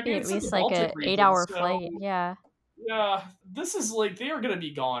 it's gotta be at it's in least the like Baltic a region, 8-hour so- flight. Yeah. Yeah, this is like, they are gonna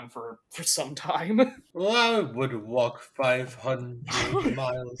be gone for some time. Well, I would walk 500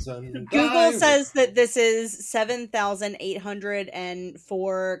 miles and Google says that this is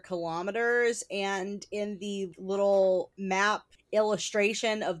 7,804 kilometers, and in the little map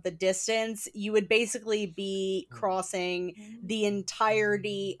illustration of the distance, you would basically be crossing the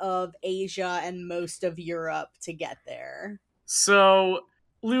entirety of Asia and most of Europe to get there. So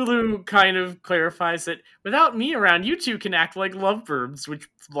Lulu kind of clarifies that without me around, you two can act like lovebirds, which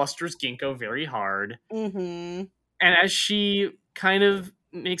flusters Ginkgo very hard. Mm-hmm. And as she kind of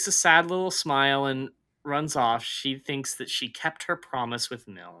makes a sad little smile and runs off, she thinks that she kept her promise with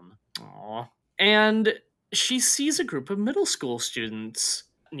Milne. Aww. And she sees a group of middle school students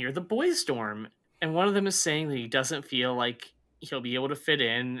near the boys' dorm, and one of them is saying that he doesn't feel like he'll be able to fit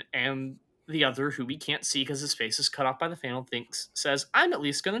in, and the other, who we can't see because his face is cut off by the fanel, says, I'm at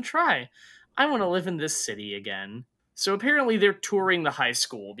least going to try. I want to live in this city again. So apparently they're touring the high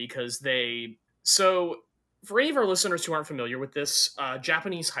school because So for any of our listeners who aren't familiar with this,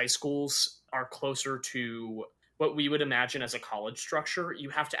 Japanese high schools are closer to what we would imagine as a college structure. You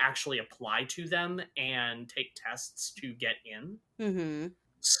have to actually apply to them and take tests to get in. Mm-hmm.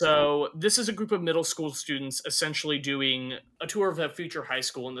 So this is a group of middle school students essentially doing a tour of a future high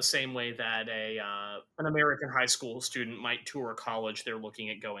school in the same way that an American high school student might tour a college they're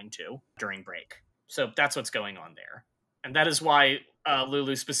looking at going to during break. So that's what's going on there. And that is why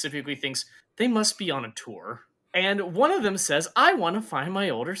Lulu specifically thinks they must be on a tour. And one of them says, I want to find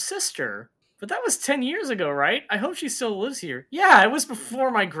my older sister. But that was 10 years ago, right? I hope she still lives here. Yeah, it was before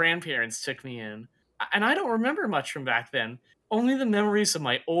my grandparents took me in. And I don't remember much from back then. Only the memories of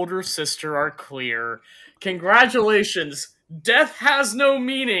my older sister are clear. Congratulations. Death has no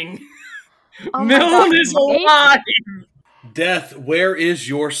meaning. Oh my Milne God, is Nate? alive. Death, where is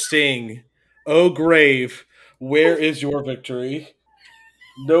your sting? O grave, where is your victory?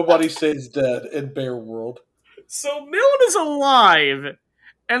 Nobody stays dead in Bear World. So Milne is alive.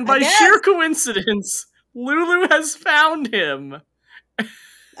 And by guess. sheer coincidence, Lulu has found him.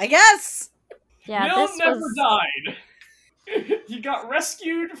 I guess. Yeah, Milne this never was... died. He got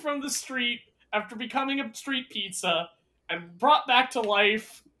rescued from the street after becoming a street pizza and brought back to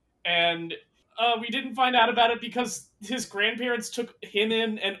life, and we didn't find out about it because his grandparents took him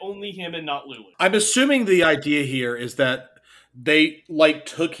in, and only him and not Lulu. I'm assuming the idea here is that they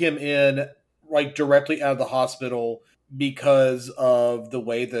took him in directly out of the hospital because of the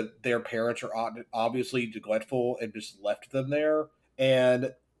way that their parents are obviously neglectful and just left them there.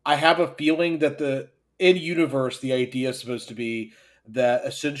 And I have a feeling that in universe, the idea is supposed to be that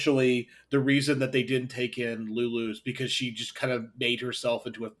essentially the reason that they didn't take in Lulu is because she just kind of made herself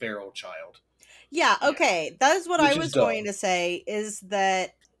into a feral child. Yeah, okay. That is what I was going to say, is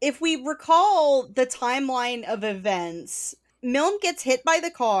that if we recall the timeline of events, Milne gets hit by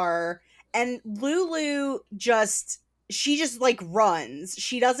the car, and Lulu just runs.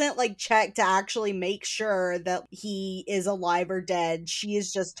 She doesn't check to actually make sure that he is alive or dead. She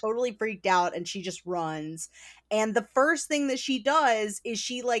is just totally freaked out, and she just runs. And the first thing that she does is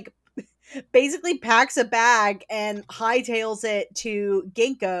she basically packs a bag and hightails it to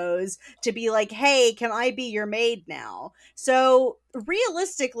Ginkgo's to be like, hey, can I be your maid now? So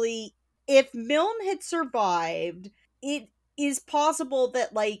realistically, if Milne had survived, it is possible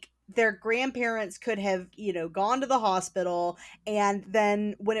that their grandparents could have, gone to the hospital, and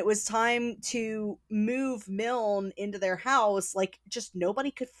then when it was time to move Milne into their house, just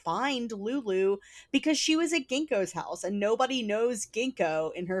nobody could find Lulu because she was at Ginkgo's house, and nobody knows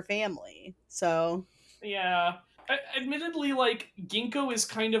Ginkgo in her family. So yeah, admittedly, Ginkgo is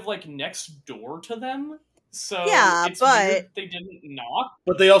kind of next door to them, so yeah, it's weird they didn't knock.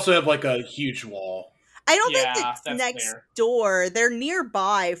 But they also have a huge wall. I don't think it's next door. They're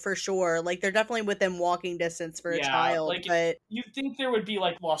nearby for sure. They're definitely within walking distance for a child. But you'd think there would be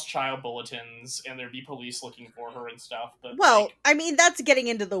lost child bulletins and there'd be police looking for her and stuff. But I mean, that's getting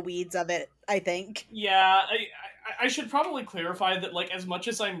into the weeds of it, I think. Yeah, I should probably clarify that as much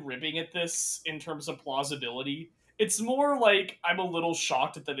as I'm ribbing at this in terms of plausibility, it's more I'm a little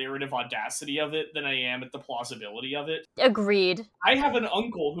shocked at the narrative audacity of it than I am at the plausibility of it. Agreed. I have an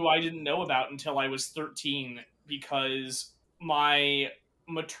uncle who I didn't know about until I was 13 because my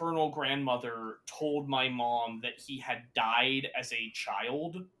maternal grandmother told my mom that he had died as a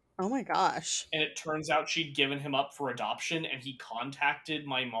child. Oh my gosh. And it turns out she'd given him up for adoption, and he contacted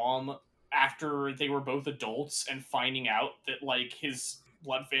my mom after they were both adults and finding out that his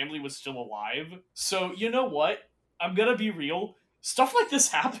blood family was still alive. So, you know what? I'm gonna be real. Stuff like this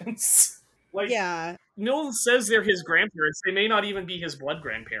happens. Yeah. Milne says they're his grandparents. They may not even be his blood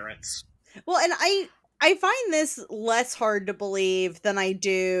grandparents. Well, and I find this less hard to believe than I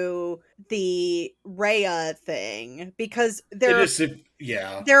do the Rhea thing, because there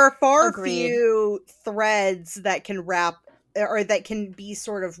are far few threads that can that can be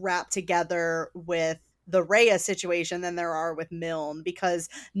sort of wrapped together with the Rhea situation than there are with Milne, because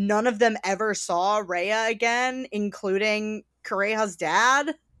none of them ever saw Rhea again, including Kureha's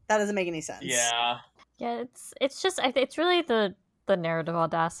dad. That doesn't make any sense. Yeah. Yeah, it's just it's really the narrative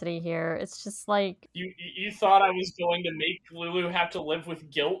audacity here. It's just you thought I was going to make Lulu have to live with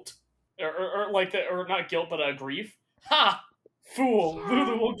guilt, or not guilt, but grief. Ha! Fool!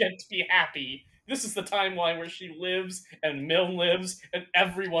 Lulu will get to be happy. This is the timeline where she lives, and Milne lives, and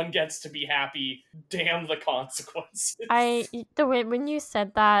everyone gets to be happy. Damn the consequences. When you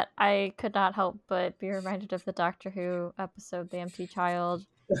said that, I could not help but be reminded of the Doctor Who episode, The Empty Child.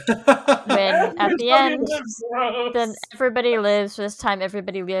 When at the end, then everybody lives, for this time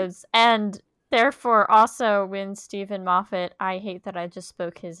everybody lives, and therefore also when Stephen Moffat, I hate that I just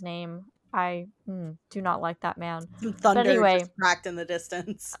spoke his name, I do not like that man. Thunder just cracked in the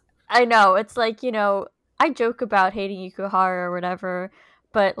distance. I know, it's I joke about hating Ikuhara or whatever,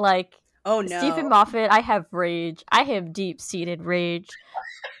 but oh no, Stephen Moffat, I have rage. I have deep-seated rage.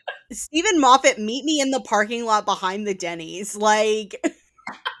 Stephen Moffat, meet me in the parking lot behind the Denny's.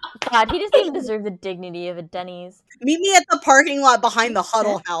 God, he doesn't even deserve the dignity of a Denny's. Meet me at the parking lot behind the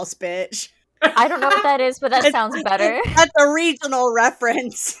Huddle House, bitch. I don't know what that is, but that sounds better. That's a regional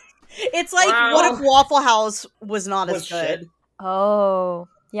reference. It's what if Waffle House was not as good? Shit. Oh,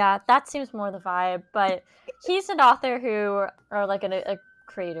 yeah, that seems more the vibe. But he's an author or a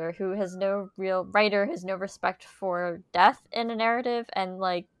creator who has no respect for death in a narrative, and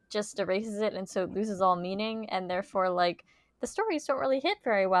just erases it, and so it loses all meaning, and therefore the stories don't really hit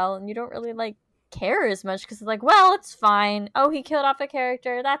very well, and you don't really care as much because it's well, it's fine. Oh, he killed off a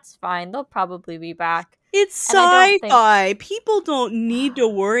character. That's fine. They'll probably be back. It's sci-fi. People don't need to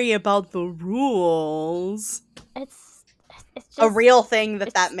worry about the rules. It's just a real thing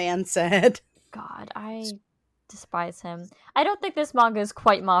that man said. God, I despise him. I don't think this manga is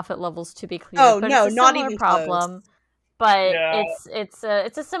quite Moffat levels, to be clear. Oh, but no, it's a not similar even problem. close. but Yeah. it's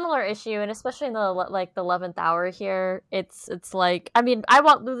a similar issue, and especially in the like the 11th hour here, it's like, I mean, I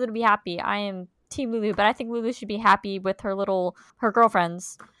want Lulu to be happy. I am Team Lulu, but I think Lulu should be happy with her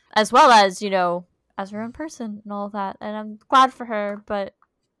girlfriends, as well as, as her own person and all of that. And I'm glad for her, but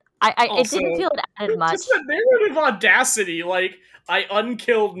it didn't feel it added much. Just the narrative audacity, like, I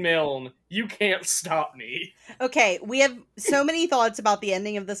unkilled Milne. You can't stop me. Okay, we have so many thoughts about the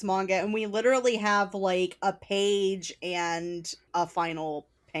ending of this manga, and we literally have like a page and a final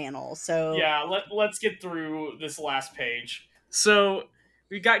panel. So yeah, let's get through this last page. So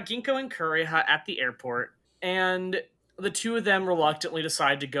we got Ginkgo and Kureha at the airport, and the two of them reluctantly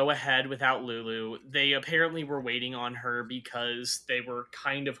decide to go ahead without Lulu. They apparently were waiting on her because they were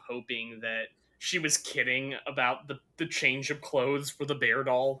kind of hoping that she was kidding about the change of clothes for the bear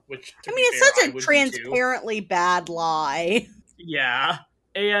doll, which, I mean, it's such a transparently bad lie. Yeah.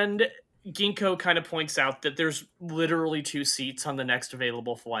 And Ginkgo kind of points out that there's literally 2 seats on the next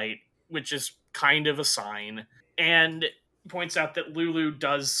available flight, which is kind of a sign. And points out that Lulu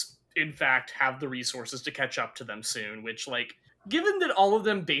does, in fact, have the resources to catch up to them soon, which, like, given that all of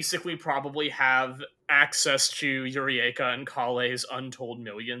them basically probably have access to Yurieka and Kale's untold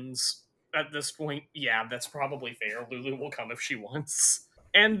millions at this point, yeah, that's probably fair. Lulu will come if she wants.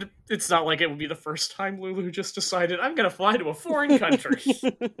 And it's not like it would be the first time Lulu just decided, I'm going to fly to a foreign country.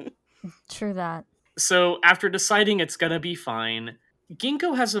 True that. So after deciding it's going to be fine,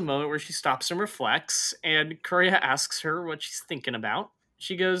 Ginkgo has a moment where she stops and reflects, and Kureha asks her what she's thinking about.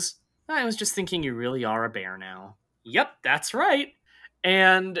 She goes, I was just thinking you really are a bear now. Yep, that's right.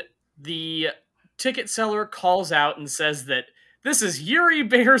 And the ticket seller calls out and says that this is Yuri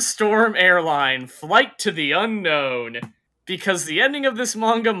Bear Storm Airline, flight to the unknown, because the ending of this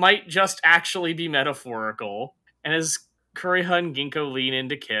manga might just actually be metaphorical. And as Kureha and Ginkgo lean in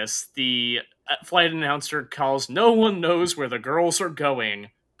to kiss, the flight announcer calls, no one knows where the girls are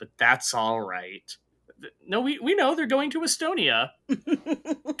going, but that's all right. No, we know they're going to Estonia.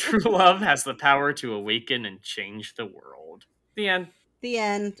 True love has the power to awaken and change the world. The end. The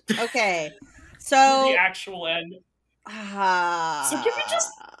end. Okay. So the actual end. So can we just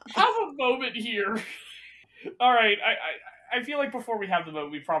have a moment here? All right, I feel like before we have the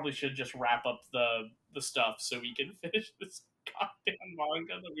moment, we probably should just wrap up the stuff so we can finish this goddamn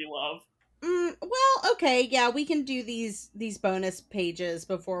manga that we love. Well, okay, yeah, we can do these bonus pages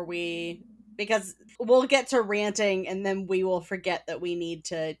before because we'll get to ranting and then we will forget that we need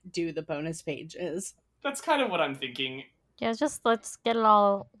to do the bonus pages. That's kind of what I'm thinking. Yeah, just let's get it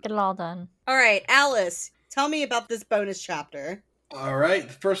all done. All right, Alice, tell me about this bonus chapter. All right,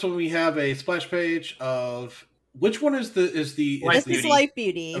 the first one we have a splash page of which one is the This is Life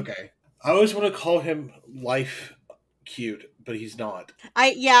Beauty. Okay, I always want to call him Life Cute, but he's not.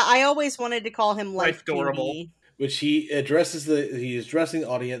 I always wanted to call him Life Adorable. Beauty. Which he is addressing the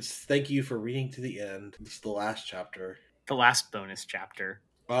audience. Thank you for reading to the end. This is the last chapter. The last bonus chapter.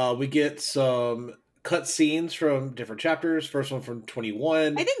 We get some cut scenes from different chapters. First one from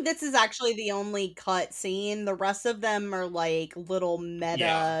 21. I think this is actually the only cut scene. The rest of them are like little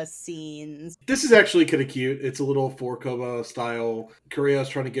meta scenes. This is actually kind of cute. It's a little 4-Koma style. Kureha's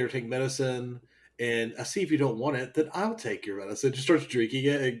trying to get her to take medicine. And I see if you don't want it, then I'll take your medicine. Just starts drinking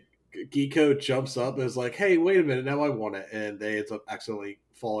it. And Ginkgo jumps up and is like, hey, wait a minute, now I want it. And they end up accidentally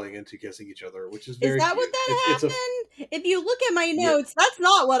falling into kissing each other, which is very Is that cute. what that happened? If you look at my notes, that's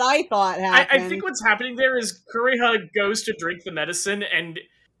not what I thought happened. I think what's happening there is Kureha goes to drink the medicine and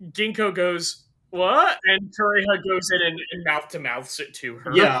Ginkgo goes, what? And Kureha goes in and mouth-to-mouths it to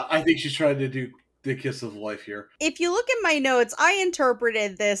her. Yeah, I think she's trying to do the kiss of life here. If you look at my notes, I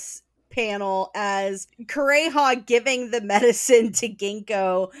interpreted this panel as Kureha giving the medicine to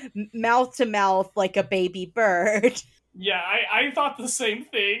Ginkgo mouth to mouth like a baby bird. Yeah, I thought the same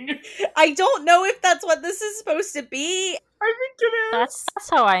thing. I don't know if that's what this is supposed to be. I think it is. That's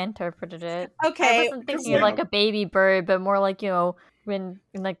how I interpreted it. Okay. I wasn't thinking of like a baby bird, but more like, when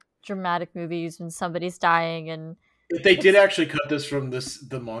in like dramatic movies when somebody's dying and If they did actually cut this from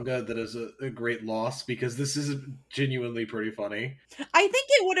the manga, that is a great loss, because this is genuinely pretty funny. I think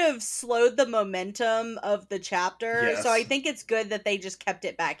it would have slowed the momentum of the chapter, Yes. so I think it's good that they just kept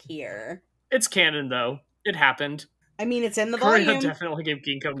it back here. It's canon, though. It happened. I mean, it's in the Kureha volume. definitely gave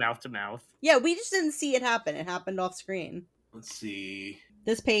Ginkgo mouth-to-mouth. Yeah, we just didn't see it happen. It happened off screen. Let's see.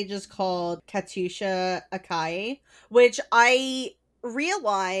 This page is called Katyusha Akai, which I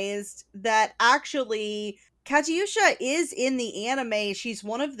realized that actually Katyusha is in the anime. She's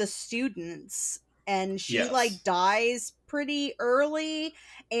one of the students, and she Yes. dies pretty early,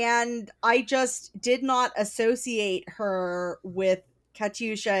 and I just did not associate her with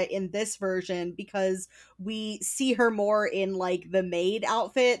Katyusha in this version because we see her more in like the maid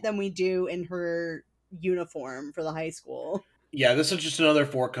outfit than we do in her uniform for the high school. Yeah, this is just another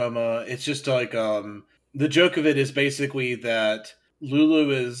 4 It's just like the joke of it is basically that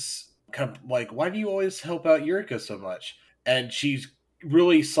Lulu is kind of like, why do you always help out Eureka so much? And she's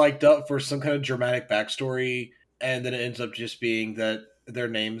really psyched up for some kind of dramatic backstory, and then it ends up just being that their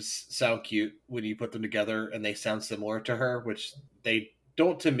names sound cute when you put them together, and they sound similar to her, which they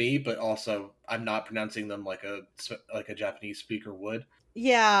don't to me, but also I'm not pronouncing them like a Japanese speaker would.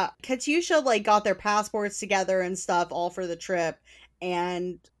 Yeah, Katyusha like got their passports together and stuff all for the trip.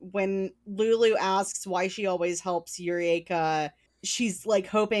 And when Lulu asks why she always helps Eureka, she's like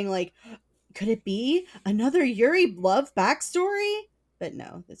hoping like, could it be another Yuri love backstory? But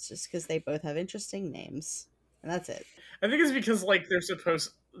no, it's just because they both have interesting names. And that's it. I think it's because like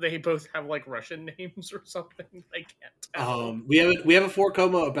they both have like Russian names or something. I can't tell. We have a 4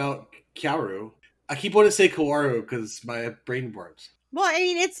 about Kaoru. I keep wanting to say Kawaru because my brain works. Well, I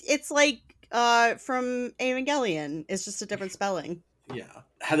mean, it's like from Evangelion. It's just a different spelling. Yeah,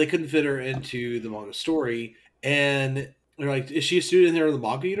 how they couldn't fit her into the manga story, and they're like, "Is she a student there in the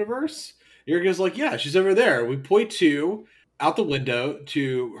manga universe?" Eureka's like, "Yeah, she's over there." We point to out the window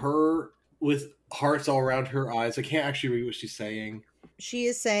to her with hearts all around her eyes. I can't actually read what she's saying. She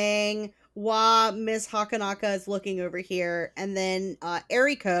is saying, "Wow, Miss Hakanaka is looking over here," and then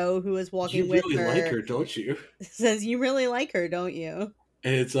Eriko, who is walking with You her, really like her, don't you? says, "You really like her, don't you?"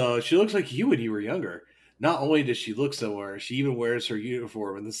 And it's she looks like you when you were younger. Not only does she look similar, she even wears her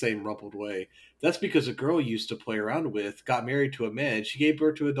uniform in the same rumpled way. That's because a girl you used to play around with got married to a man. She gave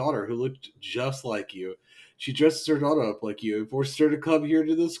birth to a daughter who looked just like you. She dresses her daughter up like you and forced her to come here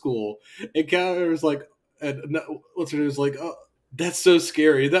to the school. And Kat was like, what's her name? Was like, oh, that's so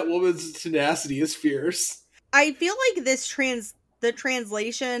scary. That woman's tenacity is fierce. I feel like the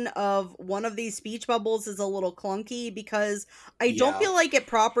translation of one of these speech bubbles is a little clunky because I don't feel like it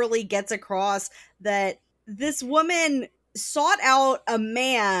properly gets across that this woman sought out a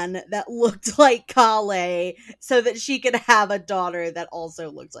man that looked like Kale so that she could have a daughter that also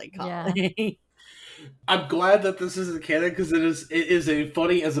looked like Kale. Yeah. I'm glad that this isn't canon because it is a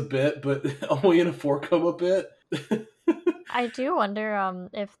funny as a bit, but only in a 4 bit. I do wonder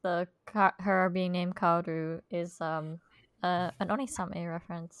if her being named Kaoru is an Onisame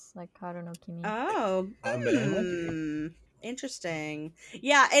reference, like Kaoru no Kimi. Oh, interesting.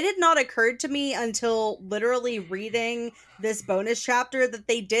 Yeah, it had not occurred to me until literally reading this bonus chapter that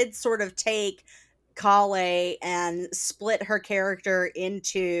they did sort of take Kale and split her character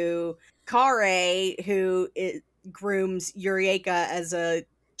into Kare, who grooms Eureka as a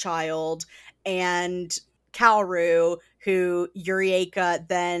child, and Kaoru, who Eureka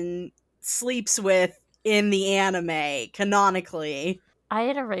then sleeps with in the anime, canonically. I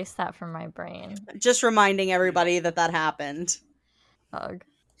had erased that from my brain. Just reminding everybody that happened. Ugh.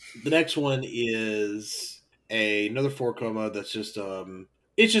 The next one is another 4 that's just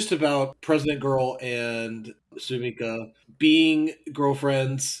it's just about President Girl and Sumika being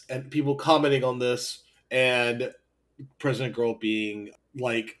girlfriends and people commenting on this, and President Girl being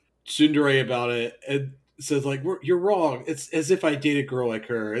like tsundere about it and says like, you're wrong. It's as if I dated a girl like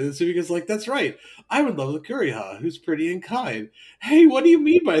her. And Sumika's like, that's right. I'm in love with Kuriha, who's pretty and kind. Hey, what do you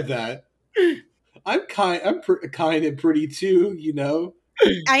mean by that? I'm kind. I'm kind and pretty too, you know.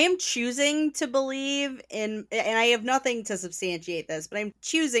 I am choosing to believe in, and I have nothing to substantiate this, but I'm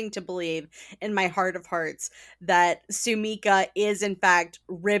choosing to believe in my heart of hearts that Sumika is in fact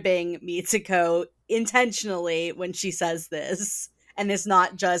ribbing Mitsuko intentionally when she says this, and is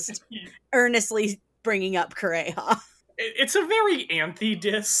not just earnestly bringing up Kureha. It's a very Anthe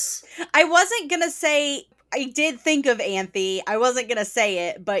diss. I wasn't gonna say, I did think of Anthe. I wasn't gonna say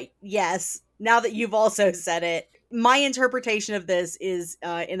it, but yes, now that you've also said it, my interpretation of this is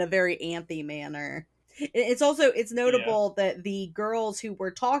in a very Anthe manner. It's notable that the girls who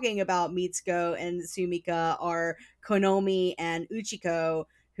were talking about Mitsuko and Sumika are Konomi and Uchiko,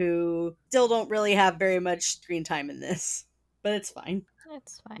 who still don't really have very much screen time in this. But it's fine.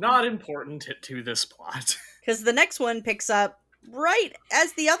 It's fine. Not important to this plot. Because the next one picks up right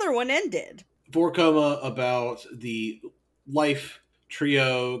as the other one ended. 4 about the life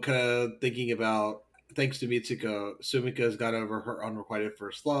trio, kind of thinking about, thanks to Mitsuko, Sumika's got over her unrequited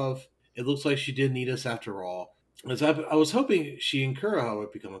first love. It looks like she did need us after all. I was hoping she and Kureha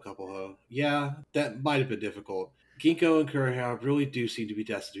would become a couple, though. Yeah, that might have been difficult. Ginko and Kureha really do seem to be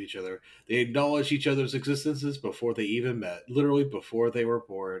destined to each other. They acknowledge each other's existences before they even met, literally before they were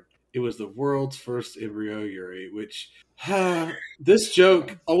born. It was the world's first embryo Yuri, which this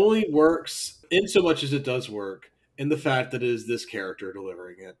joke only works in so much as it does work. and the fact that it is this character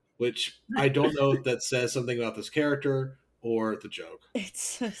delivering it, which I don't know if that says something about this character or the joke.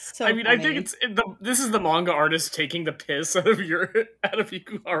 It's so I mean, funny. I think this is the manga artist taking the piss out of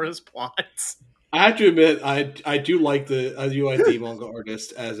Ikuhara's plots. I have to admit, I do like the UID manga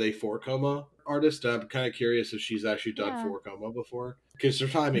artist as a 4-koma artist. I'm kind of curious if she's actually done 4-koma before, because her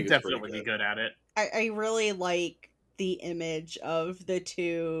timing is Definitely pretty be good at it. I really like the image of the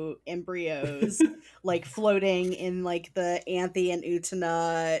two embryos like floating in like the Anthe and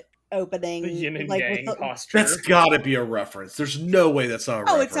Utena opening, The yin and like yang with the, posture. That's got to be a reference. There's no way that's not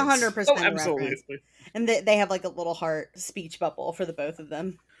a oh, reference. it's 100% Oh, a absolutely. reference. And they have like a little heart speech bubble for the both of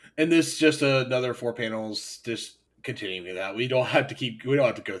them. And this just another 4 panels, just continuing that. We don't have to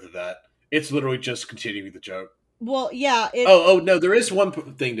go through that. It's literally just continuing the joke. Well, yeah. Oh no, there is one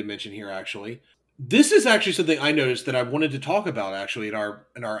thing to mention here. Actually, this is actually something I noticed that I wanted to talk about. Actually, in our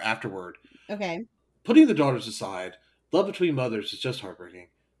afterword. Okay. Putting the daughters aside, love between mothers is just heartbreaking.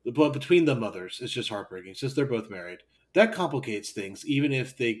 The blood between the mothers is just heartbreaking, since they're both married. That complicates things, even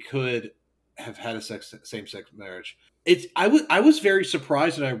if they could have had a same-sex marriage. I was very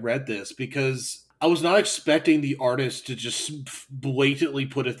surprised when I read this, because I was not expecting the artist to just blatantly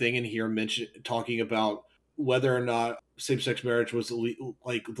put a thing in here talking about whether or not same-sex marriage was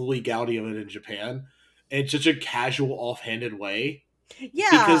like the legality of it in Japan in such a casual, offhanded way. Yeah,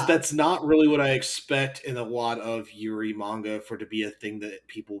 because that's not really what I expect in a lot of Yuri manga for to be a thing that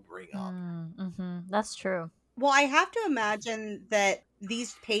people bring up. That's true. Well, I have to imagine that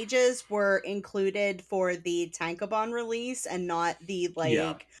these pages were included for the Tankobon release and not the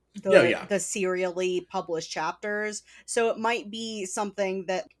the serially published chapters. So it might be something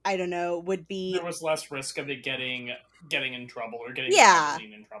that, I don't know, would be... There was less risk of it getting in trouble or getting the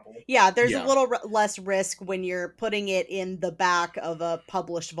magazine in trouble. Yeah, there's a little less risk when you're putting it in the back of a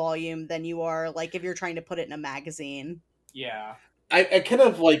published volume than you are like if you're trying to put it in a magazine. Yeah. I kind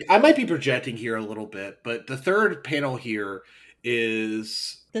of like, I might be projecting here a little bit, but the third panel here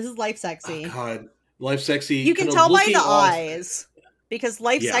is... This is Life Sexy. Oh God, Life Sexy. You can tell by the eyes. Because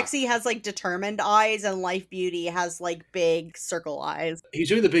Life Sexy has like determined eyes and Life Beauty has like big circle eyes. He's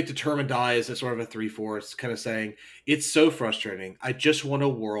doing the big determined eyes as sort of a 3/4, kind of saying, it's so frustrating. I just want a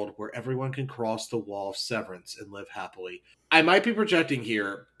world where everyone can cross the wall of severance and live happily. I might be projecting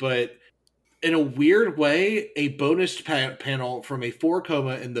here, but in a weird way, a bonus panel from a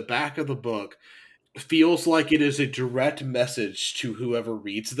 4-koma in the back of the book feels like it is a direct message to whoever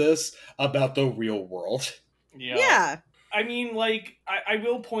reads this about the real world. Yeah. I mean, like, I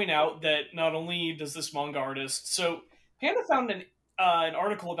will point out that not only does this manga artist... So, Panda found an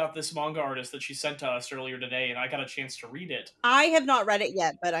article about this manga artist that she sent to us earlier today, and I got a chance to read it. I have not read it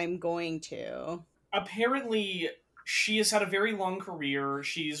yet, but I'm going to. Apparently, she has had a very long career.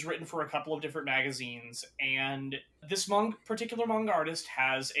 She's written for a couple of different magazines, and this particular manga artist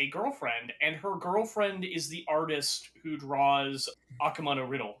has a girlfriend, and her girlfriend is the artist who draws Akuma no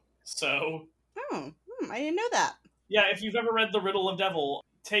Riddle. So... I didn't know that. Yeah, if you've ever read The Riddle of Devil,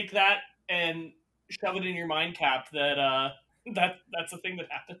 take that and shove it in your mind cap that that's a thing that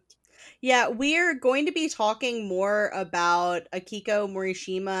happened. Yeah, we're going to be talking more about Akiko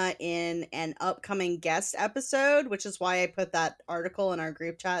Morishima in an upcoming guest episode, which is why I put that article in our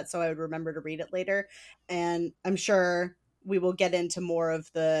group chat so I would remember to read it later. And I'm sure we will get into more of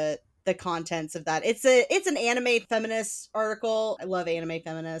the contents of that. It's an anime feminist article. I love anime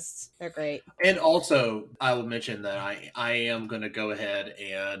feminists. They're great. And also, I will mention that I am going to go ahead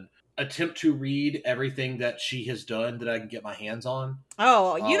and attempt to read everything that she has done that I can get my hands on.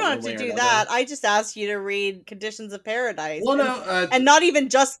 Oh, you don't have to do that. I just asked you to read Conditions of Paradise. Well, no, and not even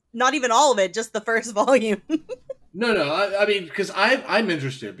all of it, just the first volume. No. I mean, because I'm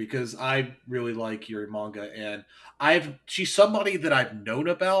interested because I really like Yuri manga, and she's somebody that I've known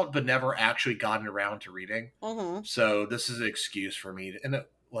about but never actually gotten around to reading. So this is an excuse for me. And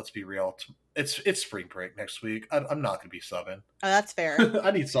let's be real, it's spring break next week. I'm not going to be subbing. Oh, that's fair.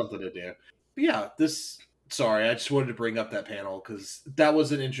 I need something to do. But yeah, sorry, I just wanted to bring up that panel because that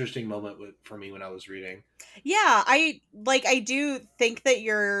was an interesting moment for me when I was reading. Yeah, I do think that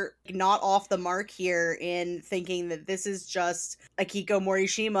you're not off the mark here in thinking that this is just Akiko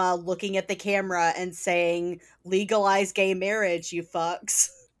Morishima looking at the camera and saying, legalize gay marriage, you fucks.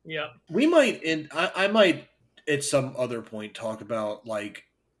 Yeah. We might, and I might at some other point talk about like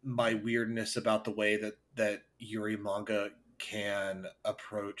my weirdness about the way that Yuri manga can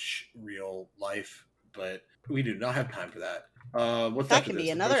approach real life, but we do not have time for that. What's that can be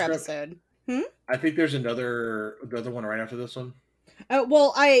another episode. I think there's another one right after this one.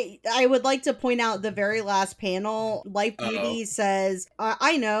 Well, I would like to point out the very last panel. Life Beauty Uh-oh. says,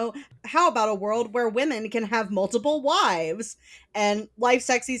 I know. How about a world where women can have multiple wives? And Life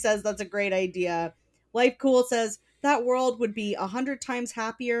Sexy says that's a great idea. Life Cool says that world would be 100 times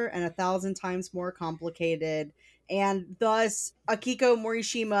happier and 1,000 times more complicated. And thus, Akiko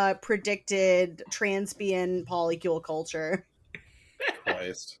Morishima predicted transbian polycule culture.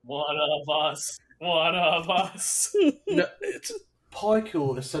 Christ. One of us. One of us. No, it's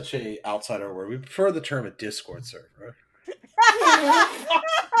polycule is such a outsider word. We prefer the term a Discord server.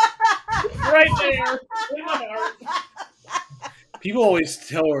 Right there. In my heart. People always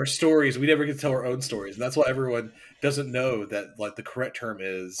tell our stories. We never get to tell our own stories, and that's why everyone doesn't know that like the correct term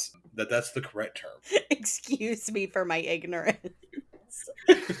is that's the correct term. Excuse me for my ignorance.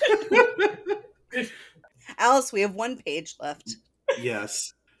 Alice, we have one page left.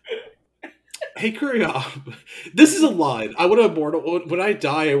 Yes. Hey, Kuria, this is a line. I want to immortal. When I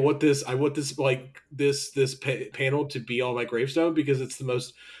die, I want this like this panel to be on my gravestone because it's the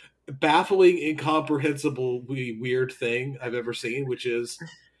most baffling, incomprehensible, weird thing I've ever seen. Which is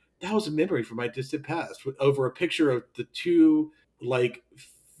that was a memory from my distant past over a picture of the two like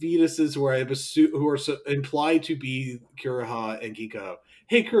fetuses who are implied to be Kuriha and Giko.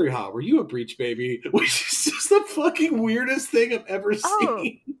 Hey, Kuriha, were you a breech baby? Which is just the fucking weirdest thing I've ever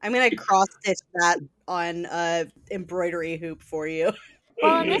seen. I'm gonna cross stitch that on embroidery hoop for you.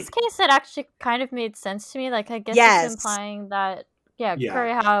 Well, in this case, it actually kind of made sense to me. Like, I guess Yes. it's implying that, yeah, Yeah.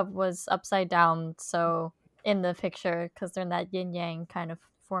 Kuriha was upside down, so in the picture, because they're in that yin-yang kind of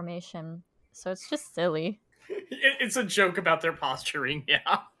formation. So it's just silly. It's a joke about their posturing,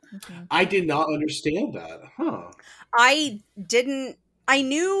 yeah. Mhm. I did not understand that. Huh. I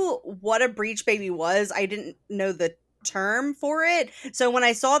knew what a breech baby was. I didn't know the term for it. So when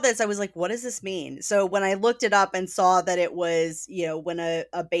I saw this, I was like, what does this mean? So when I looked it up and saw that it was, when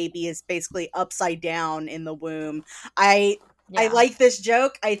a baby is basically upside down in the womb, I like this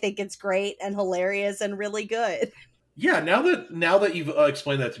joke. I think it's great and hilarious and really good. Yeah, now that you've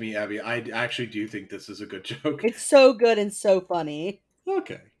explained that to me, Abby, I actually do think this is a good joke. It's so good and so funny.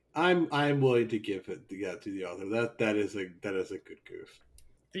 Okay. I'm willing to give it to the author. That is a good goof.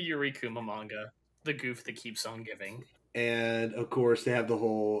 The Yurikuma manga. The goof that keeps on giving. And of course they have the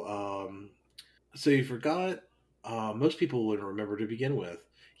whole so you forgot most people wouldn't remember to begin with.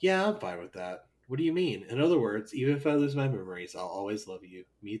 Yeah, I'm fine with that. What do you mean? In other words, even if I lose my memories, I'll always love you.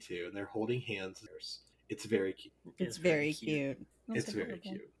 Me too. And they're holding hands. It's very cute. It's very cute. It's very adorable.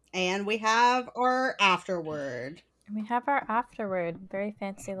 cute. And we have our afterword. And we have our afterword. Very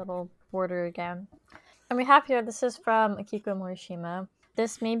fancy little border again. And we have here, this is from Akiko Morishima.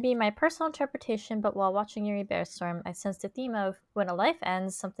 This may be my personal interpretation, but while watching Yuri Bearstorm, I sensed the theme of when a life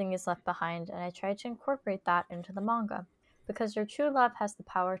ends, something is left behind, and I tried to incorporate that into the manga. Because your true love has the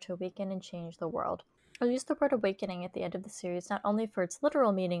power to awaken and change the world. I'll use the word awakening at the end of the series not only for its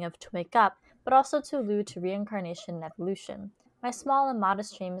literal meaning of to wake up, but also to allude to reincarnation and evolution. My small and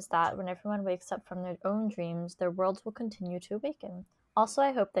modest dream is that when everyone wakes up from their own dreams, their worlds will continue to awaken. Also,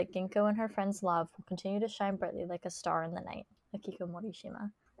 I hope that Ginkgo and her friend's love will continue to shine brightly like a star in the night. Akiko Morishima.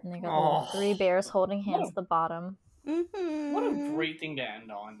 And they got little three bears holding hands at the bottom. Mm-hmm. What a great thing to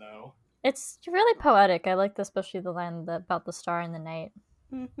end on, though. It's really poetic. I like especially the line about the star in the night.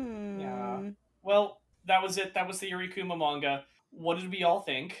 Mm-hmm. Yeah. Well, that was it. That was the Yurikuma manga. What did we all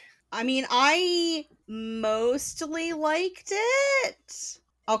think? I mean, I mostly liked it.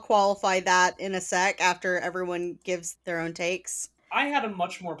 I'll qualify that in a sec after everyone gives their own takes. I had a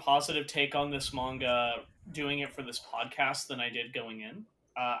much more positive take on this manga doing it for this podcast than I did going in.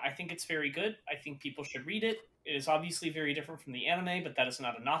 I think it's very good. I think people should read it. It is obviously very different from the anime, but that is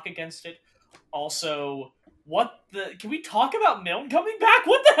not a knock against it. Also, can we talk about Milne coming back?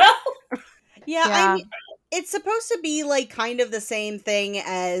 What the hell? Yeah. I mean, it's supposed to be like kind of the same thing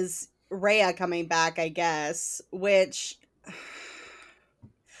as Rhea coming back, I guess, which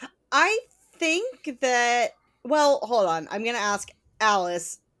I think that, well, hold on. I'm going to ask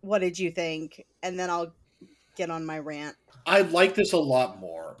Alice, what did you think? And then I'll get on my rant. I like this a lot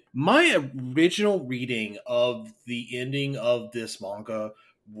more. My original reading of the ending of this manga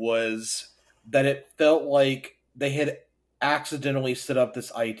was that it felt like they had accidentally set up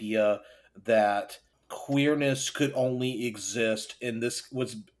this idea that queerness could only exist, and this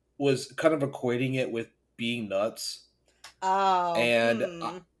was kind of equating it with being nuts. Oh.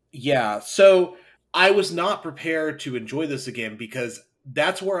 And yeah, so I was not prepared to enjoy this again because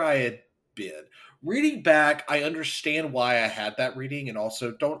that's where I had been. Reading back, I understand why I had that reading and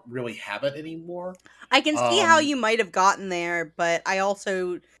also don't really have it anymore. I can see how you might have gotten there, but I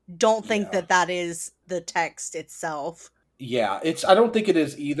also don't think that is the text itself. Yeah, I don't think it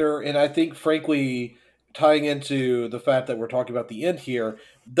is either, and I think, frankly, tying into the fact that we're talking about the end here,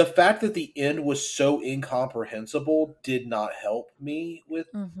 the fact that the end was so incomprehensible did not help me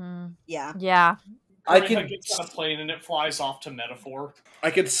with. Mm-hmm. Yeah. Yeah. I Koreha can gets on a plane and it flies off to Metaphor.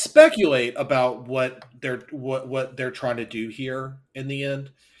 I can speculate about what they're trying to do here in the end,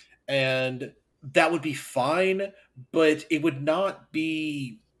 and that would be fine, but it would not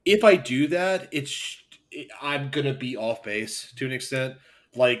be. If I do that, I'm gonna be off base to an extent.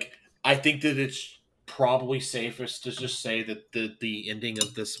 Like, I think that it's probably safest to just say that the ending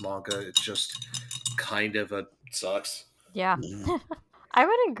of this manga, it's just kind of a sucks. Yeah. I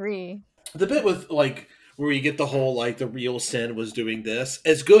would agree. The bit with, like, where you get the whole, like, the real sin was doing this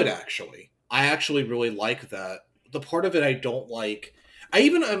is good, actually. I actually really like that. The part of it I don't like,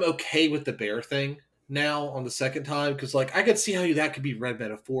 I'm okay with the bear thing now on the second time, because, like, I could see how that could be read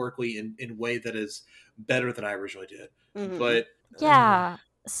metaphorically in a way that is better than I originally did. Mhm. But Yeah.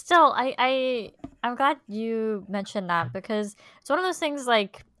 Still, I'm glad you mentioned that, because it's one of those things,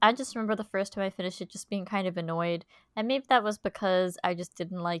 like, I just remember the first time I finished it just being kind of annoyed, and maybe that was because I just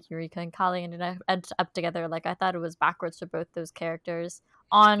didn't like Eureka and Kali and it ended up together. Like, I thought it was backwards for both those characters.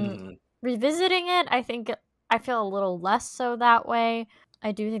 On revisiting it, I think I feel a little less so that way.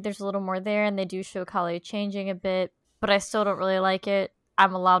 I do think there's a little more there, and they do show Kali changing a bit, but I still don't really like it.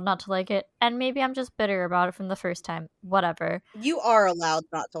 I'm allowed not to like it, and maybe I'm just bitter about it from the first time. Whatever. You are allowed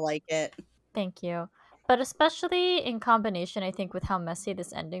not to like it. Thank you. But especially in combination, I think, with how messy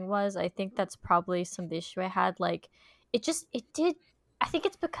this ending was, I think that's probably some of the issue I had. Like, it did. I think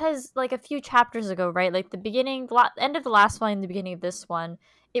it's because, like, a few chapters ago, right? Like, the beginning, end of the last one and the beginning of this one,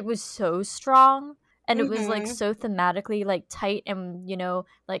 it was so strong. And it was, like, Mhm. so thematically, like, tight. And,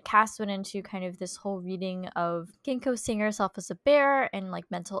 like, Cass went into kind of this whole reading of Ginkgo seeing herself as a bear and, like,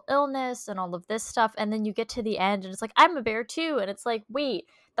 mental illness and all of this stuff. And then you get to the end and it's like, I'm a bear too. And it's like, wait,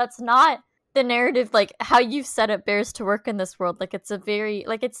 that's not the narrative, like, how you've set up bears to work in this world. Like, it's a very,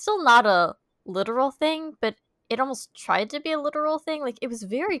 like, it's still not a literal thing, but it almost tried to be a literal thing. Like, it was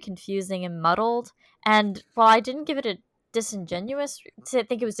very confusing and muddled. And while I didn't give it a I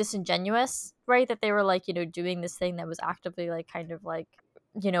think it was disingenuous, right, that they were, like, doing this thing that was actively, like, kind of like,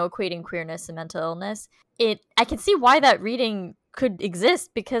 equating queerness and mental illness, I can see why that reading could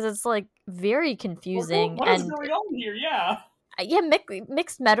exist, because it's, like, very confusing. What is going on here? Yeah. Yeah,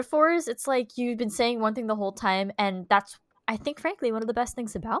 mixed metaphors. It's like you've been saying one thing the whole time, and that's, I think, frankly, one of the best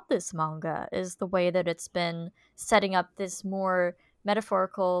things about this manga is the way that it's been setting up this more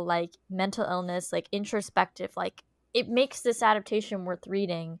metaphorical, like, mental illness, like, introspective, like, it makes this adaptation worth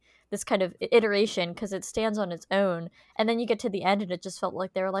reading, this kind of iteration, because it stands on its own. And then you get to the end and it just felt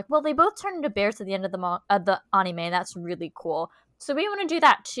like they were like, well, they both turn into bears at the end of the anime, and that's really cool, so we want to do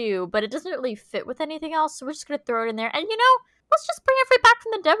that too, but it doesn't really fit with anything else, so we're just going to throw it in there. And let's just bring Everett back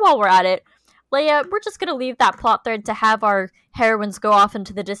from the dead while we're at it. Leia, we're just gonna leave that plot thread to have our heroines go off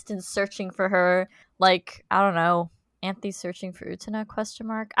into the distance searching for her. Like, I don't know, Anthy's searching for Utena? Question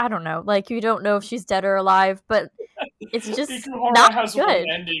mark. I don't know. Like, you don't know if she's dead or alive, but it's just Ikuhara not has good. one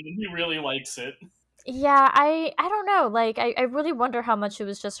ending and he really likes it. Yeah, I don't know. Like, I really wonder how much it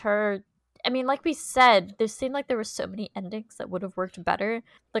was just her. I mean, like we said, there seemed like there were so many endings that would have worked better.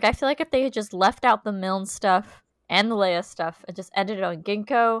 Like, I feel like if they had just left out the Milne stuff and the Leia stuff and just ended it on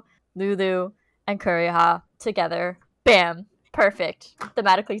Ginkgo, Lulu, and Kuriha together, bam, perfect,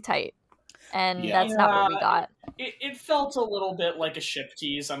 thematically tight. And that's not what we got. It felt a little bit like a ship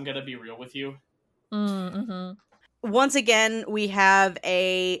tease, I'm gonna be real with you. Mm-hmm. Once again, we have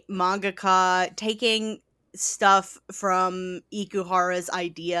a mangaka taking stuff from Ikuhara's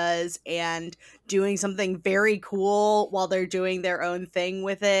ideas and doing something very cool while they're doing their own thing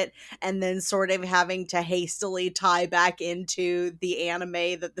with it, and then sort of having to hastily tie back into the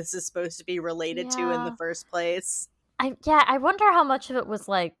anime that this is supposed to be related to in the first place. I wonder how much of it was,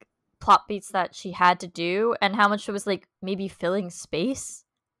 like, plot beats that she had to do, and how much it was, like, maybe filling space.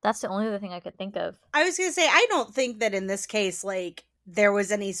 That's the only other thing I could think of. I was gonna say, I don't think that in this case, like, there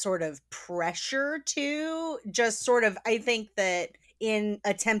was any sort of pressure to, just sort of, I think that in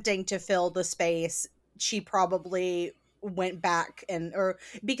attempting to fill the space, she probably went back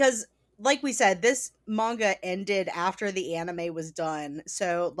because, like we said, this manga ended after the anime was done.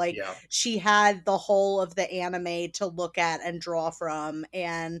 So, like, she had the whole of the anime to look at and draw from.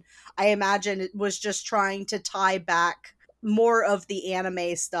 And I imagine it was just trying to tie back more of the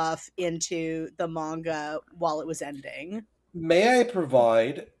anime stuff into the manga while it was ending. May I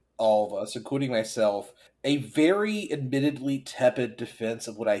provide all of us, including myself, a very admittedly tepid defense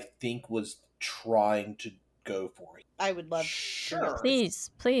of what I think was trying to go for? I would love Sure.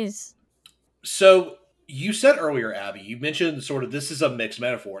 Please. So you said earlier, Abby, you mentioned sort of this is a mixed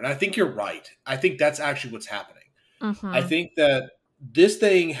metaphor, and I think you're right. I think that's actually what's happening. I Mm-hmm. think that this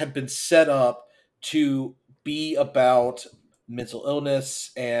thing had been set up to be about mental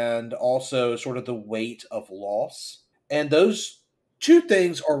illness and also sort of the weight of loss. And those two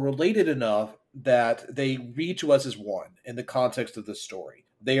things are related enough that they read to us as one in the context of this story.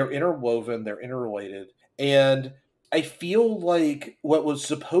 They are interwoven, they're interrelated. And I feel like what was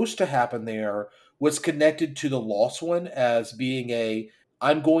supposed to happen there was connected to the lost one as being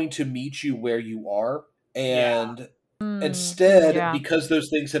I'm going to meet you where you are. Yeah. And instead, Yeah. because those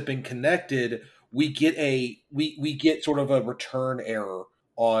things have been connected, we get we get sort of a return error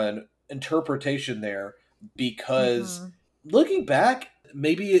on interpretation there, because Mm-hmm. looking back,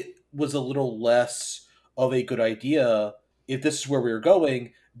 maybe it was a little less of a good idea, if this is where we were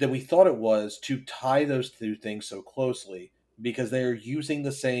going, than we thought it was, to tie those two things so closely, because they're using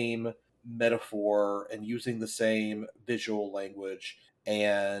the same metaphor and using the same visual language.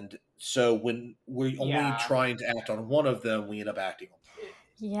 And so when we're only Yeah. trying to act on one of them, we end up acting on.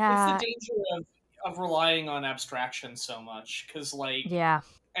 It's the Yeah. danger of relying on abstraction so much, because like Yeah.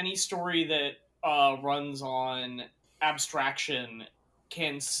 any story that runs on abstraction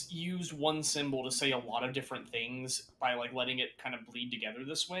can use one symbol to say a lot of different things by like letting it kind of bleed together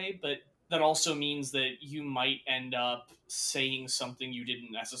this way, but that also means that you might end up saying something you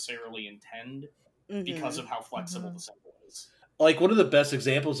didn't necessarily intend because of how flexible Mhm. the symbol is. Like, one of the best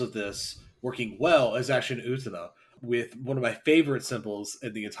examples of this working well is actually in Utena, with one of my favorite symbols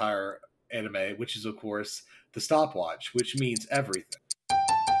in the entire anime, which is, of course, the stopwatch, which means everything.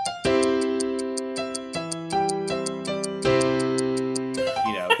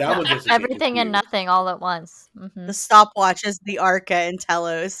 You know, that one doesn't make it Everything and cute. nothing all at once. Mm-hmm. The stopwatch is the Arca and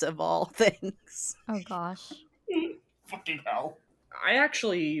Telos of all things. Oh gosh. Fucking hell. I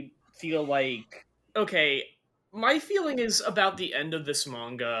actually feel like, okay, my feeling is about the end of this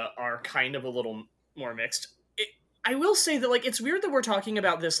manga are kind of a little more mixed. I will say that, like, it's weird that we're talking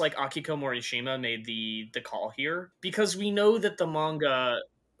about this, like, Akiko Morishima made the call here, because we know that the manga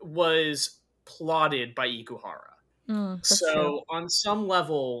was plotted by Ikuhara. That's true. So, on some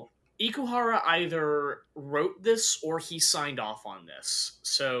level, Ikuhara either wrote this or he signed off on this.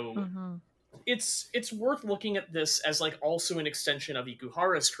 So, Mm-hmm. it's worth looking at this as like also an extension of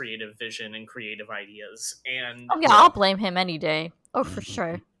Ikuhara's creative vision and creative ideas. And Oh yeah, I'll blame him any day. Oh, for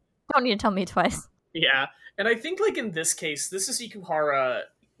sure. Don't need to tell me twice. yeah, and I think like in this case, this is Ikuhara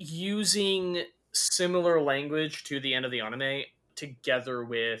using similar language to the end of the anime together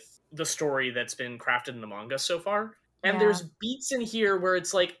with the story that's been crafted in the manga so far. And Yeah. there's beats in here where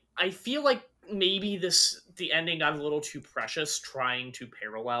it's like, I feel like maybe the ending got a little too precious trying to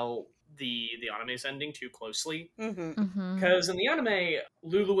parallel the anime's ending too closely. Mm-hmm. Mm-hmm. Because in the anime,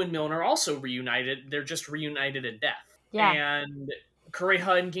 Lulu and Milne are also reunited. They're just reunited in death. Yeah. And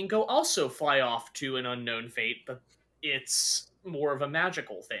Kureha and Ginkgo also fly off to an unknown fate, but it's more of a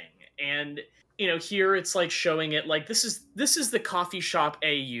magical thing. And you know, here it's like showing it like this is the coffee shop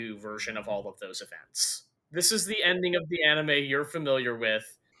AU version of all of those events. This is the ending of the anime you're familiar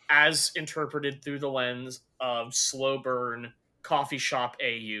with, as interpreted through the lens of slow burn coffee shop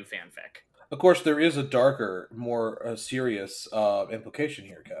AU fanfic. Of course, there is a darker, more serious implication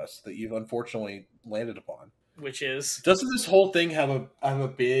here, Gus, that you've unfortunately landed upon. Which is, doesn't this whole thing have a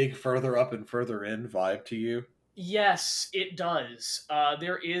big further up and further in vibe to you? Yes, it does.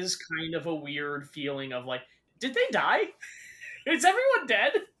 There is kind of a weird feeling of like, did they die? Is everyone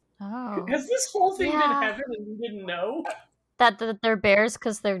dead? Oh. Has this whole thing Yeah. been heaven and we didn't know? That they're bears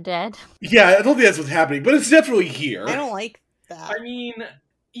because they're dead. Yeah, I don't think that's what's happening, but it's definitely here. I don't like that. I mean,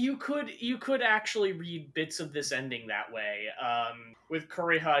 you could actually read bits of this ending that way. With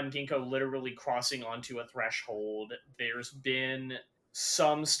Kureha and Ginkgo literally crossing onto a threshold. There's been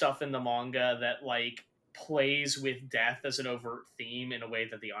some stuff in the manga that like plays with death as an overt theme in a way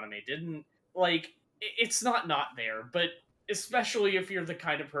that the anime didn't. Like, it's not there, but especially if you're the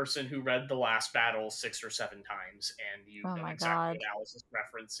kind of person who read The Last Battle 6 or 7 times and you Oh know my exactly God. what Alice is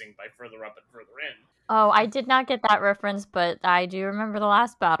referencing by further up and further in. Oh, I did not get that reference, but I do remember the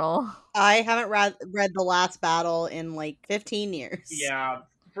last battle. I haven't read The Last Battle in like 15 years. Yeah,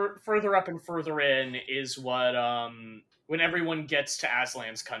 further up and further in is what when everyone gets to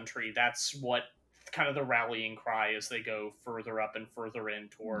Aslan's country, that's what kind of the rallying cry as they go further up and further in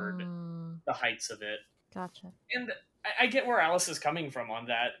toward the heights of it. Gotcha. And I get where Alice is coming from on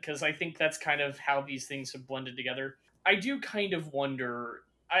that, because I think that's kind of how these things have blended together. I do kind of wonder,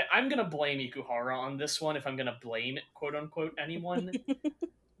 I'm going to blame Ikuhara on this one if I'm going to blame, quote-unquote, anyone.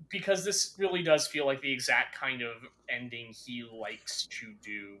 because this really does feel like the exact kind of ending he likes to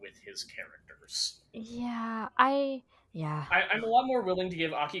do with his characters. Yeah, yeah. I'm a lot more willing to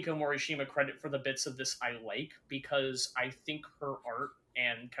give Akiko Morishima credit for the bits of this I like, because I think her art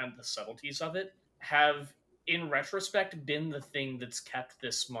and kind of the subtleties of it have, in retrospect, been the thing that's kept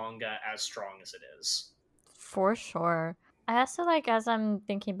this manga as strong as it is. For sure. I also like, as I'm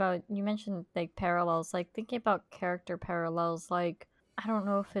thinking about, you mentioned like parallels, like thinking about character parallels, like I don't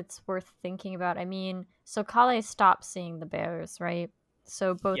know if it's worth thinking about. I mean, so Kale stopped seeing the bears, right?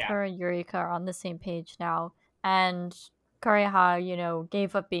 So both Yeah. her and Eureka are on the same page now. And Kareha,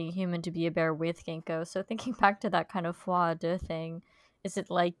 gave up being human to be a bear with Ginkgo. So thinking back to that kind of foi de thing, is it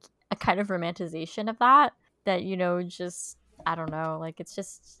like a kind of romanticization of that? That, just, I don't know, like it's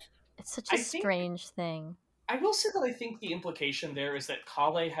such a strange thing. I will say that I think the implication there is that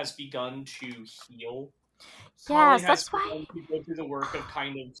Kale has begun to heal. Yes, Kale has that's why. begun to go through the work of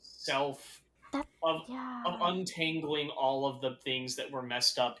kind of Yeah. of untangling all of the things that were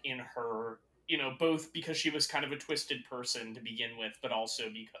messed up in her, both because she was kind of a twisted person to begin with, but also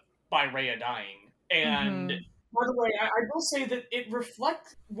because by Rhea dying. And by the way, I will say that it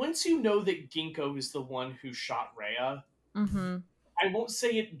reflects, once you know that Ginkgo is the one who shot Rhea, I won't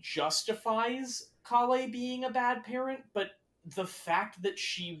say it justifies Kale being a bad parent, but the fact that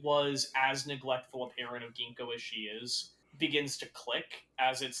she was as neglectful a parent of Ginkgo as she is begins to click,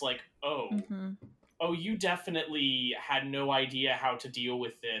 as it's like, oh, you definitely had no idea how to deal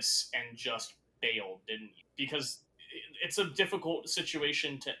with this and just bailed, didn't you? Because it's a difficult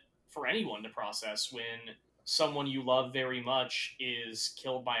situation for anyone to process when someone you love very much is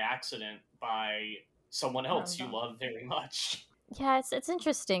killed by accident by someone else you love very much. Yeah, it's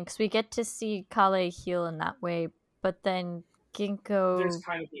interesting because we get to see Kale heal in that way, but then Ginkgo. There's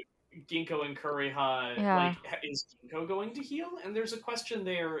kind of Ginkgo and Kureha. Yeah. Like, is Ginkgo going to heal? And there's a question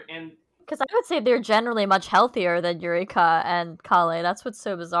there, and because I would say they're generally much healthier than Eureka and Kale. That's what's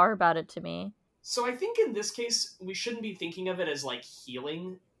so bizarre about it to me. So I think in this case, we shouldn't be thinking of it as like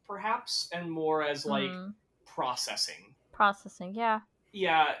healing, perhaps, and more as like processing. Processing, yeah.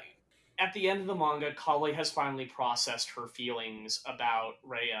 Yeah. At the end of the manga, Kale has finally processed her feelings about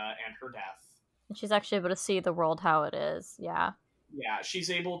Rhea and her death. And she's actually able to see the world how it is, yeah. Yeah,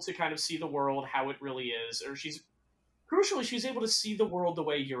 she's able to kind of see the world how it really is, or she's able to see the world the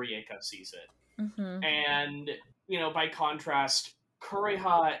way Eureka sees it. And, by contrast,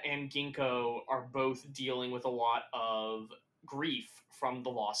 Kureha and Ginkgo are both dealing with a lot of grief from the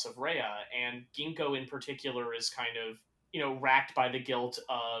loss of Rhea, and Ginkgo in particular is kind of, racked by the guilt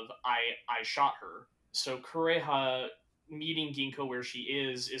of I shot her. So Kureha meeting Ginkgo where she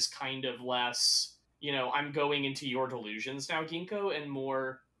is kind of less, I'm going into your delusions now, Ginkgo, and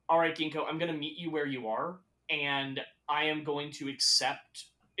more, all right, Ginkgo, I'm going to meet you where you are, and I am going to accept.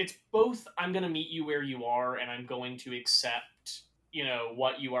 It's both I'm going to meet you where you are, and I'm going to accept,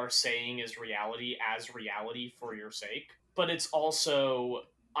 what you are saying is reality as reality for your sake. But it's also,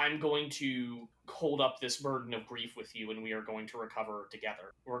 I'm going to hold up this burden of grief with you, and we are going to recover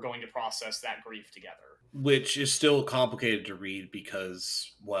together. We're going to process that grief together. Which is still complicated to read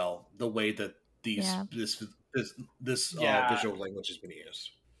because, well, the way that this visual language has been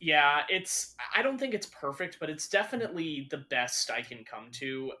used. Yeah, I don't think it's perfect, but it's definitely the best I can come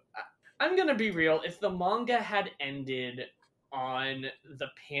to. I'm gonna be real, if the manga had ended on the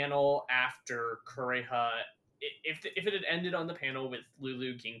panel after Kureha, if it had ended on the panel with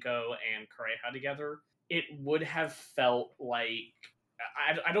Lulu, Ginkgo, and Kureha together, it would have felt like,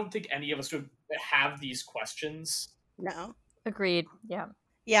 I don't think any of us would have these questions. No. Agreed, yeah.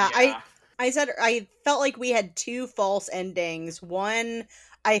 Yeah, I said I felt like we had two false endings. One,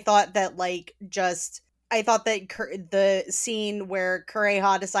 I thought that the scene where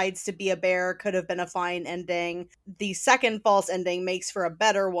Kureha decides to be a bear could have been a fine ending. The second false ending makes for a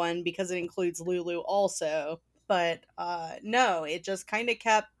better one because it includes Lulu also. But no, it just kind of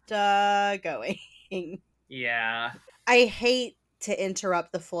kept going. Yeah. I hate to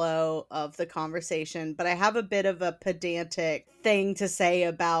interrupt the flow of the conversation, but I have a bit of a pedantic thing to say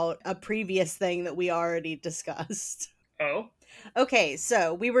about a previous thing that we already discussed. Oh? Okay,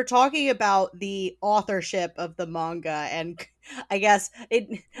 so we were talking about the authorship of the manga, and I guess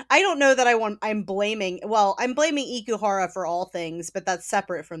I don't know that I'm blaming Ikuhara for all things, but that's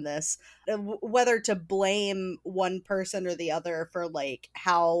separate from this. Whether to blame one person or the other for like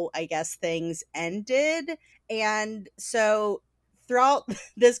how I guess things ended. And so throughout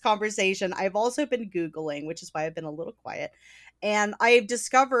this conversation, I've also been Googling, which is why I've been a little quiet, and I've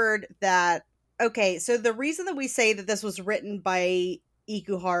discovered that okay, so the reason that we say that this was written by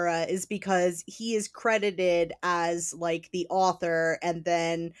Ikuhara is because he is credited as like the author, and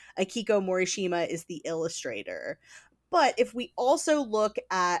then Akiko Morishima is the illustrator. But if we also look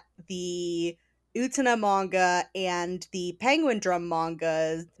at the Utena manga and the Penguin Drum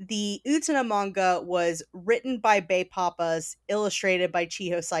manga, the Utena manga was written by Bae Papas, illustrated by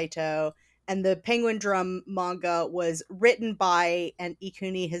Chiho Saito, and the Penguin Drum manga was written by, and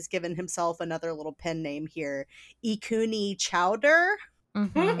Ikuni has given himself another little pen name here, Ikuni Chowder,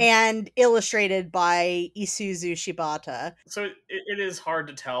 Mhm. and illustrated by Isuzu Shibata. So it is hard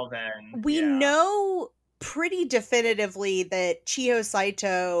to tell then. We Yeah. know pretty definitively that Chiho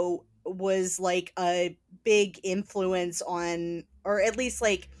Saito was like a big influence on, or at least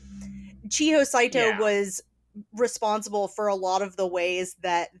like Chiho Saito Yeah. was responsible for a lot of the ways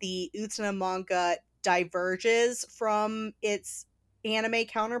that the Utena manga diverges from its anime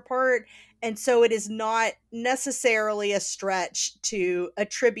counterpart. And so it is not necessarily a stretch to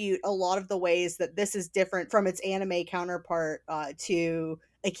attribute a lot of the ways that this is different from its anime counterpart to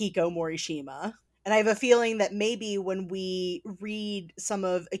Akiko Morishima. And I have a feeling that maybe when we read some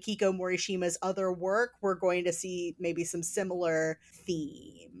of Akiko Morishima's other work, we're going to see maybe some similar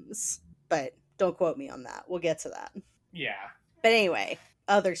themes. But don't quote me on that. We'll get to that. Yeah. But anyway,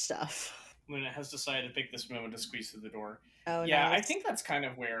 other stuff. Luna has decided to pick this moment to squeeze through the door. Oh, yeah, nice. I think that's kind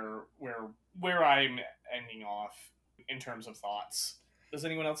of where I'm ending off in terms of thoughts. Does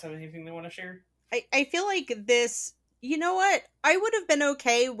anyone else have anything they want to share? I feel like this, you know what? I would have been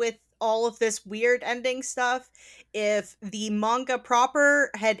okay with all of this weird ending stuff if the manga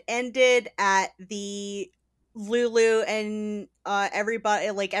proper had ended at the Lulu and everybody,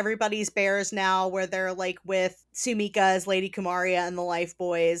 like everybody's bears now, where they're like with Sumika as Lady Kumaria and the Life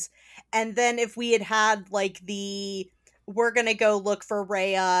Boys. And then if we had had like the we're gonna go look for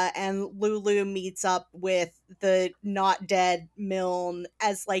Rhea and Lulu meets up with the not dead Milne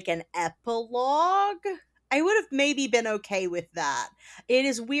as like an epilogue, I would have maybe been okay with that. It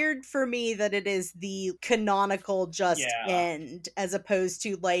is weird for me that it is the canonical just end as opposed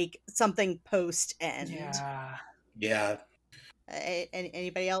to like something post end. Yeah.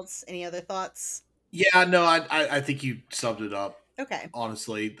 Anybody else? Any other thoughts? Yeah, no, I think you summed it up. Okay.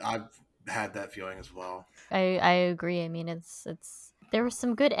 Honestly, I've had that feeling as well. I agree. I mean, it's there were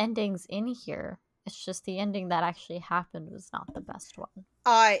some good endings in here. It's just the ending that actually happened was not the best one.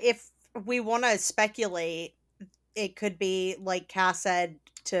 If we want to speculate, it could be like Cass said,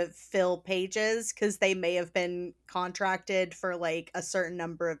 to fill pages, because they may have been contracted for like a certain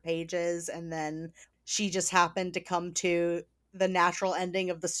number of pages, and then she just happened to come to the natural ending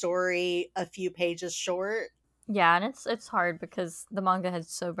of the story a few pages short. Yeah, and it's hard because the manga has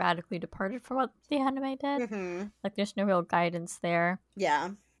so radically departed from what the anime did. Mm-hmm. Like, there's no real guidance there. Yeah.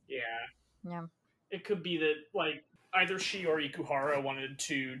 Yeah. It could be that, like, either she or Ikuhara wanted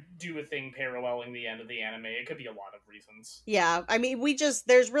to do a thing paralleling the end of the anime. It could be a lot of reasons. Yeah, I mean,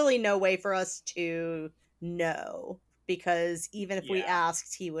 there's really no way for us to know, because even if we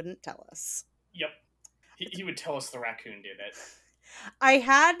asked, he wouldn't tell us. Yep. He would tell us the raccoon did it. I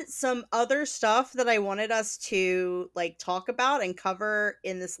had some other stuff that I wanted us to like talk about and cover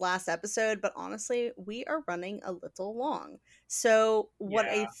in this last episode, but honestly, we are running a little long. So what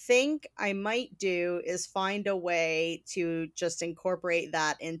I think I might do is find a way to just incorporate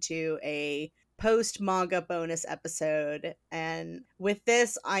that into a post manga bonus episode. And with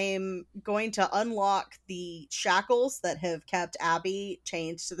this, I am going to unlock the shackles that have kept Abby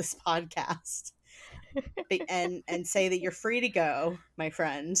chained to this podcast. and say that you're free to go, my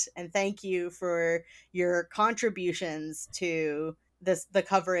friend, and thank you for your contributions to the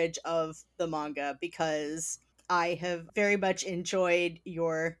coverage of the manga, because I have very much enjoyed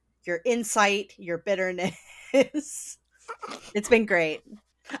your insight, your bitterness. It's been great.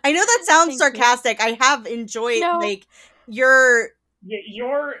 I know that sounds sarcastic. I have enjoyed like your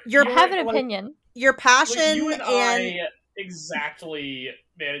I have an opinion. Your passion, like, you and I exactly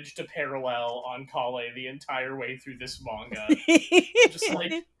managed to parallel on Kale the entire way through this manga. Just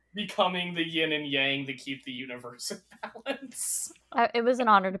like becoming the yin and yang that keep the universe in balance. It was an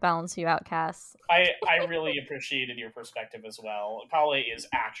honor to balance you out, Cass. I really appreciated your perspective as well. Kale is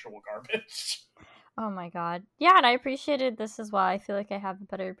actual garbage. Oh my god. Yeah, and I appreciated this as well. I feel like I have a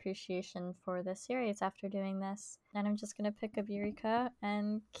better appreciation for this series after doing this. And I'm just gonna pick up Eureka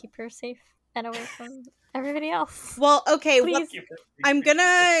and keep her safe and away from everybody else. Well, okay, I'm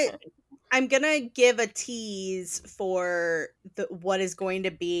gonna give a tease for what is going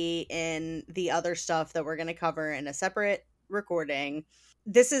to be in the other stuff that we're gonna cover in a separate recording.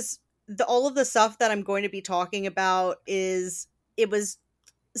 This is all of the stuff that I'm going to be talking about. It was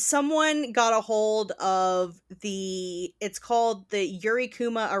someone got a hold of it's called the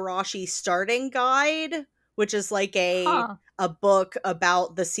Yurikuma Arashi Starting Guide, which is like a book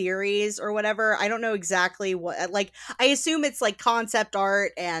about the series or whatever. I don't know exactly what, like, I assume it's like concept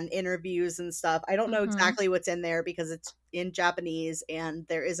art and interviews and stuff. I don't know exactly what's in there because it's in Japanese and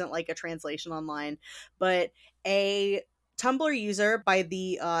there isn't like a translation online, but a Tumblr user by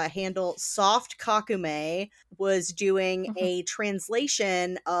the handle Soft Kakume was doing a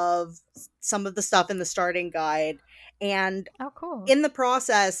translation of some of the stuff in the starting guide. And cool. In the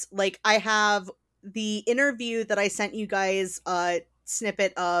process, like, I have the interview that I sent you guys a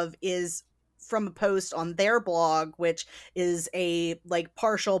snippet of is from a post on their blog, which is a like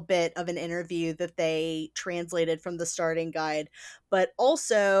partial bit of an interview that they translated from the starting guide. But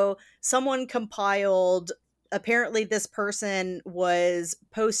also someone compiled, apparently this person was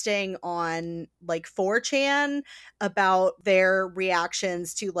posting on like 4chan about their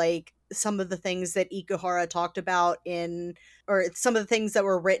reactions to like some of the things that Ikuhara talked about in, or some of the things that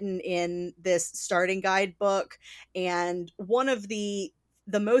were written in this starting guide book. And one of the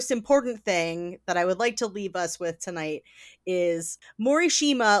most important thing that I would like to leave us with tonight is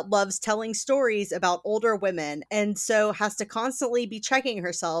Morishima loves telling stories about older women and so has to constantly be checking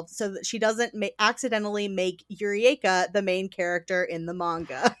herself so that she doesn't accidentally make Yurieka the main character in the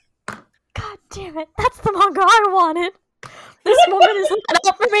manga. God damn it, that's the manga I wanted. This woman is looking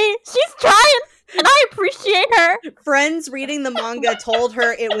out for me. She's trying, and I appreciate her. Friends reading the manga told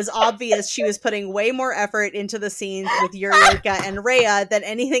her it was obvious she was putting way more effort into the scenes with Yurieka and Rhea than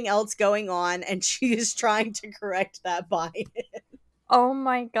anything else going on, and she is trying to correct that bias. Oh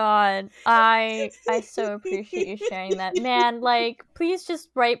my god. I so appreciate you sharing that. Man, like, please just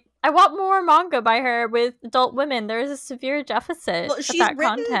write. I want more manga by her with adult women. There is a severe deficit of that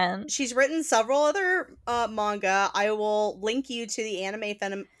content. She's written several other manga. I will link you to the Anime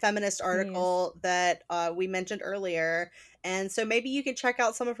Feminist article that we mentioned earlier. And so maybe you can check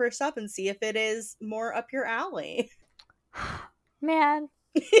out some of her stuff and see if it is more up your alley. Man,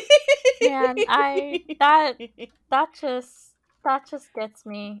 that just gets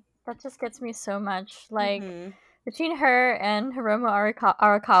me. That just gets me so much. Like, between her and Hiromu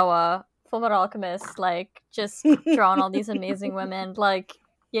Arakawa, Fullmetal Alchemist, like, just drawing all these amazing women, like,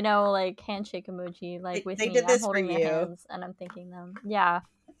 you know, like, handshake emoji, like, with me, I'm holding their hands, and I'm thanking them. Yeah.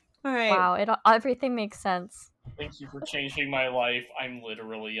 All right. Wow, everything makes sense. Thank you for changing my life. I'm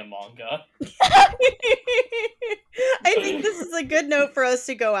literally a manga. I think this is a good note for us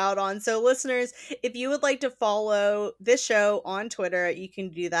to go out on. So, listeners, if you would like to follow this show on Twitter, you can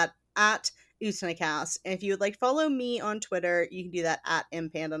do that at Utanacast. And if you would like to follow me on Twitter, you can do that at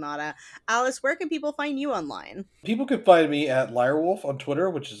Impandanata. Alice, where can people find you online? People can find me at Lyrewolf on Twitter,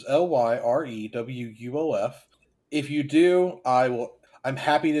 which is LYREWUOF. If you do, I'm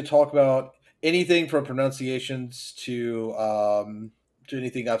happy to talk about anything from pronunciations to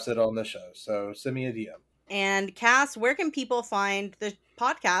anything I've said on the show. So send me a DM. And Cass, where can people find the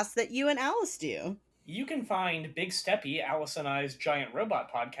podcast that you and Alice do? You can find Big Steppy, Alice and I's giant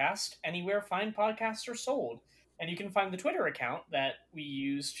robot podcast, anywhere fine podcasts are sold. And you can find the Twitter account that we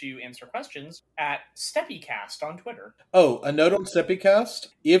use to answer questions at SteppyCast on Twitter. Oh, a note on SteppyCast.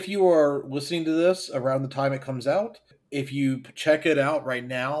 If you are listening to this around the time it comes out, if you check it out right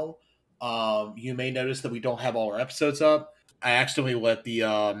now, you may notice that we don't have all our episodes up. I accidentally let the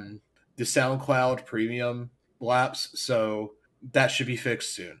SoundCloud premium lapse, so that should be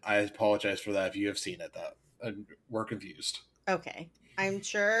fixed soon. I apologize for that if you have seen it and we're confused. Okay. I'm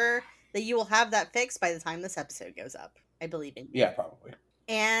sure that you will have that fixed by the time this episode goes up. I believe in you. Yeah, probably.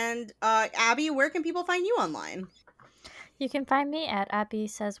 And Abby, where can people find you online? You can find me at Abby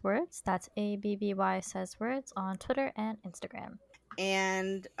Says Words. That's ABBY Says Words on Twitter and Instagram.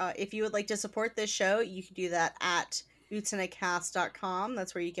 And if you would like to support this show, you can do that at utanacast.com.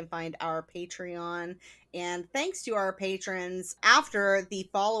 That's where you can find our Patreon. And thanks to our patrons, after the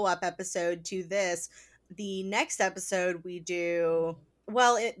follow-up episode to this, the next episode we do...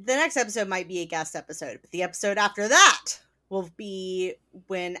 Well, the next episode might be a guest episode, but the episode after that will be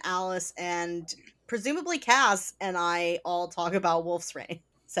when Alice and presumably Cass and I all talk about Wolf's Rain.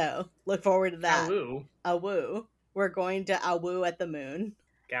 So look forward to that. Awoo. Awoo. We're going to awoo at the moon.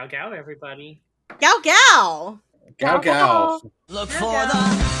 Gow gow, everybody. Gow gow! Gow gow! Look for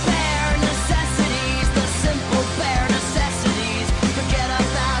the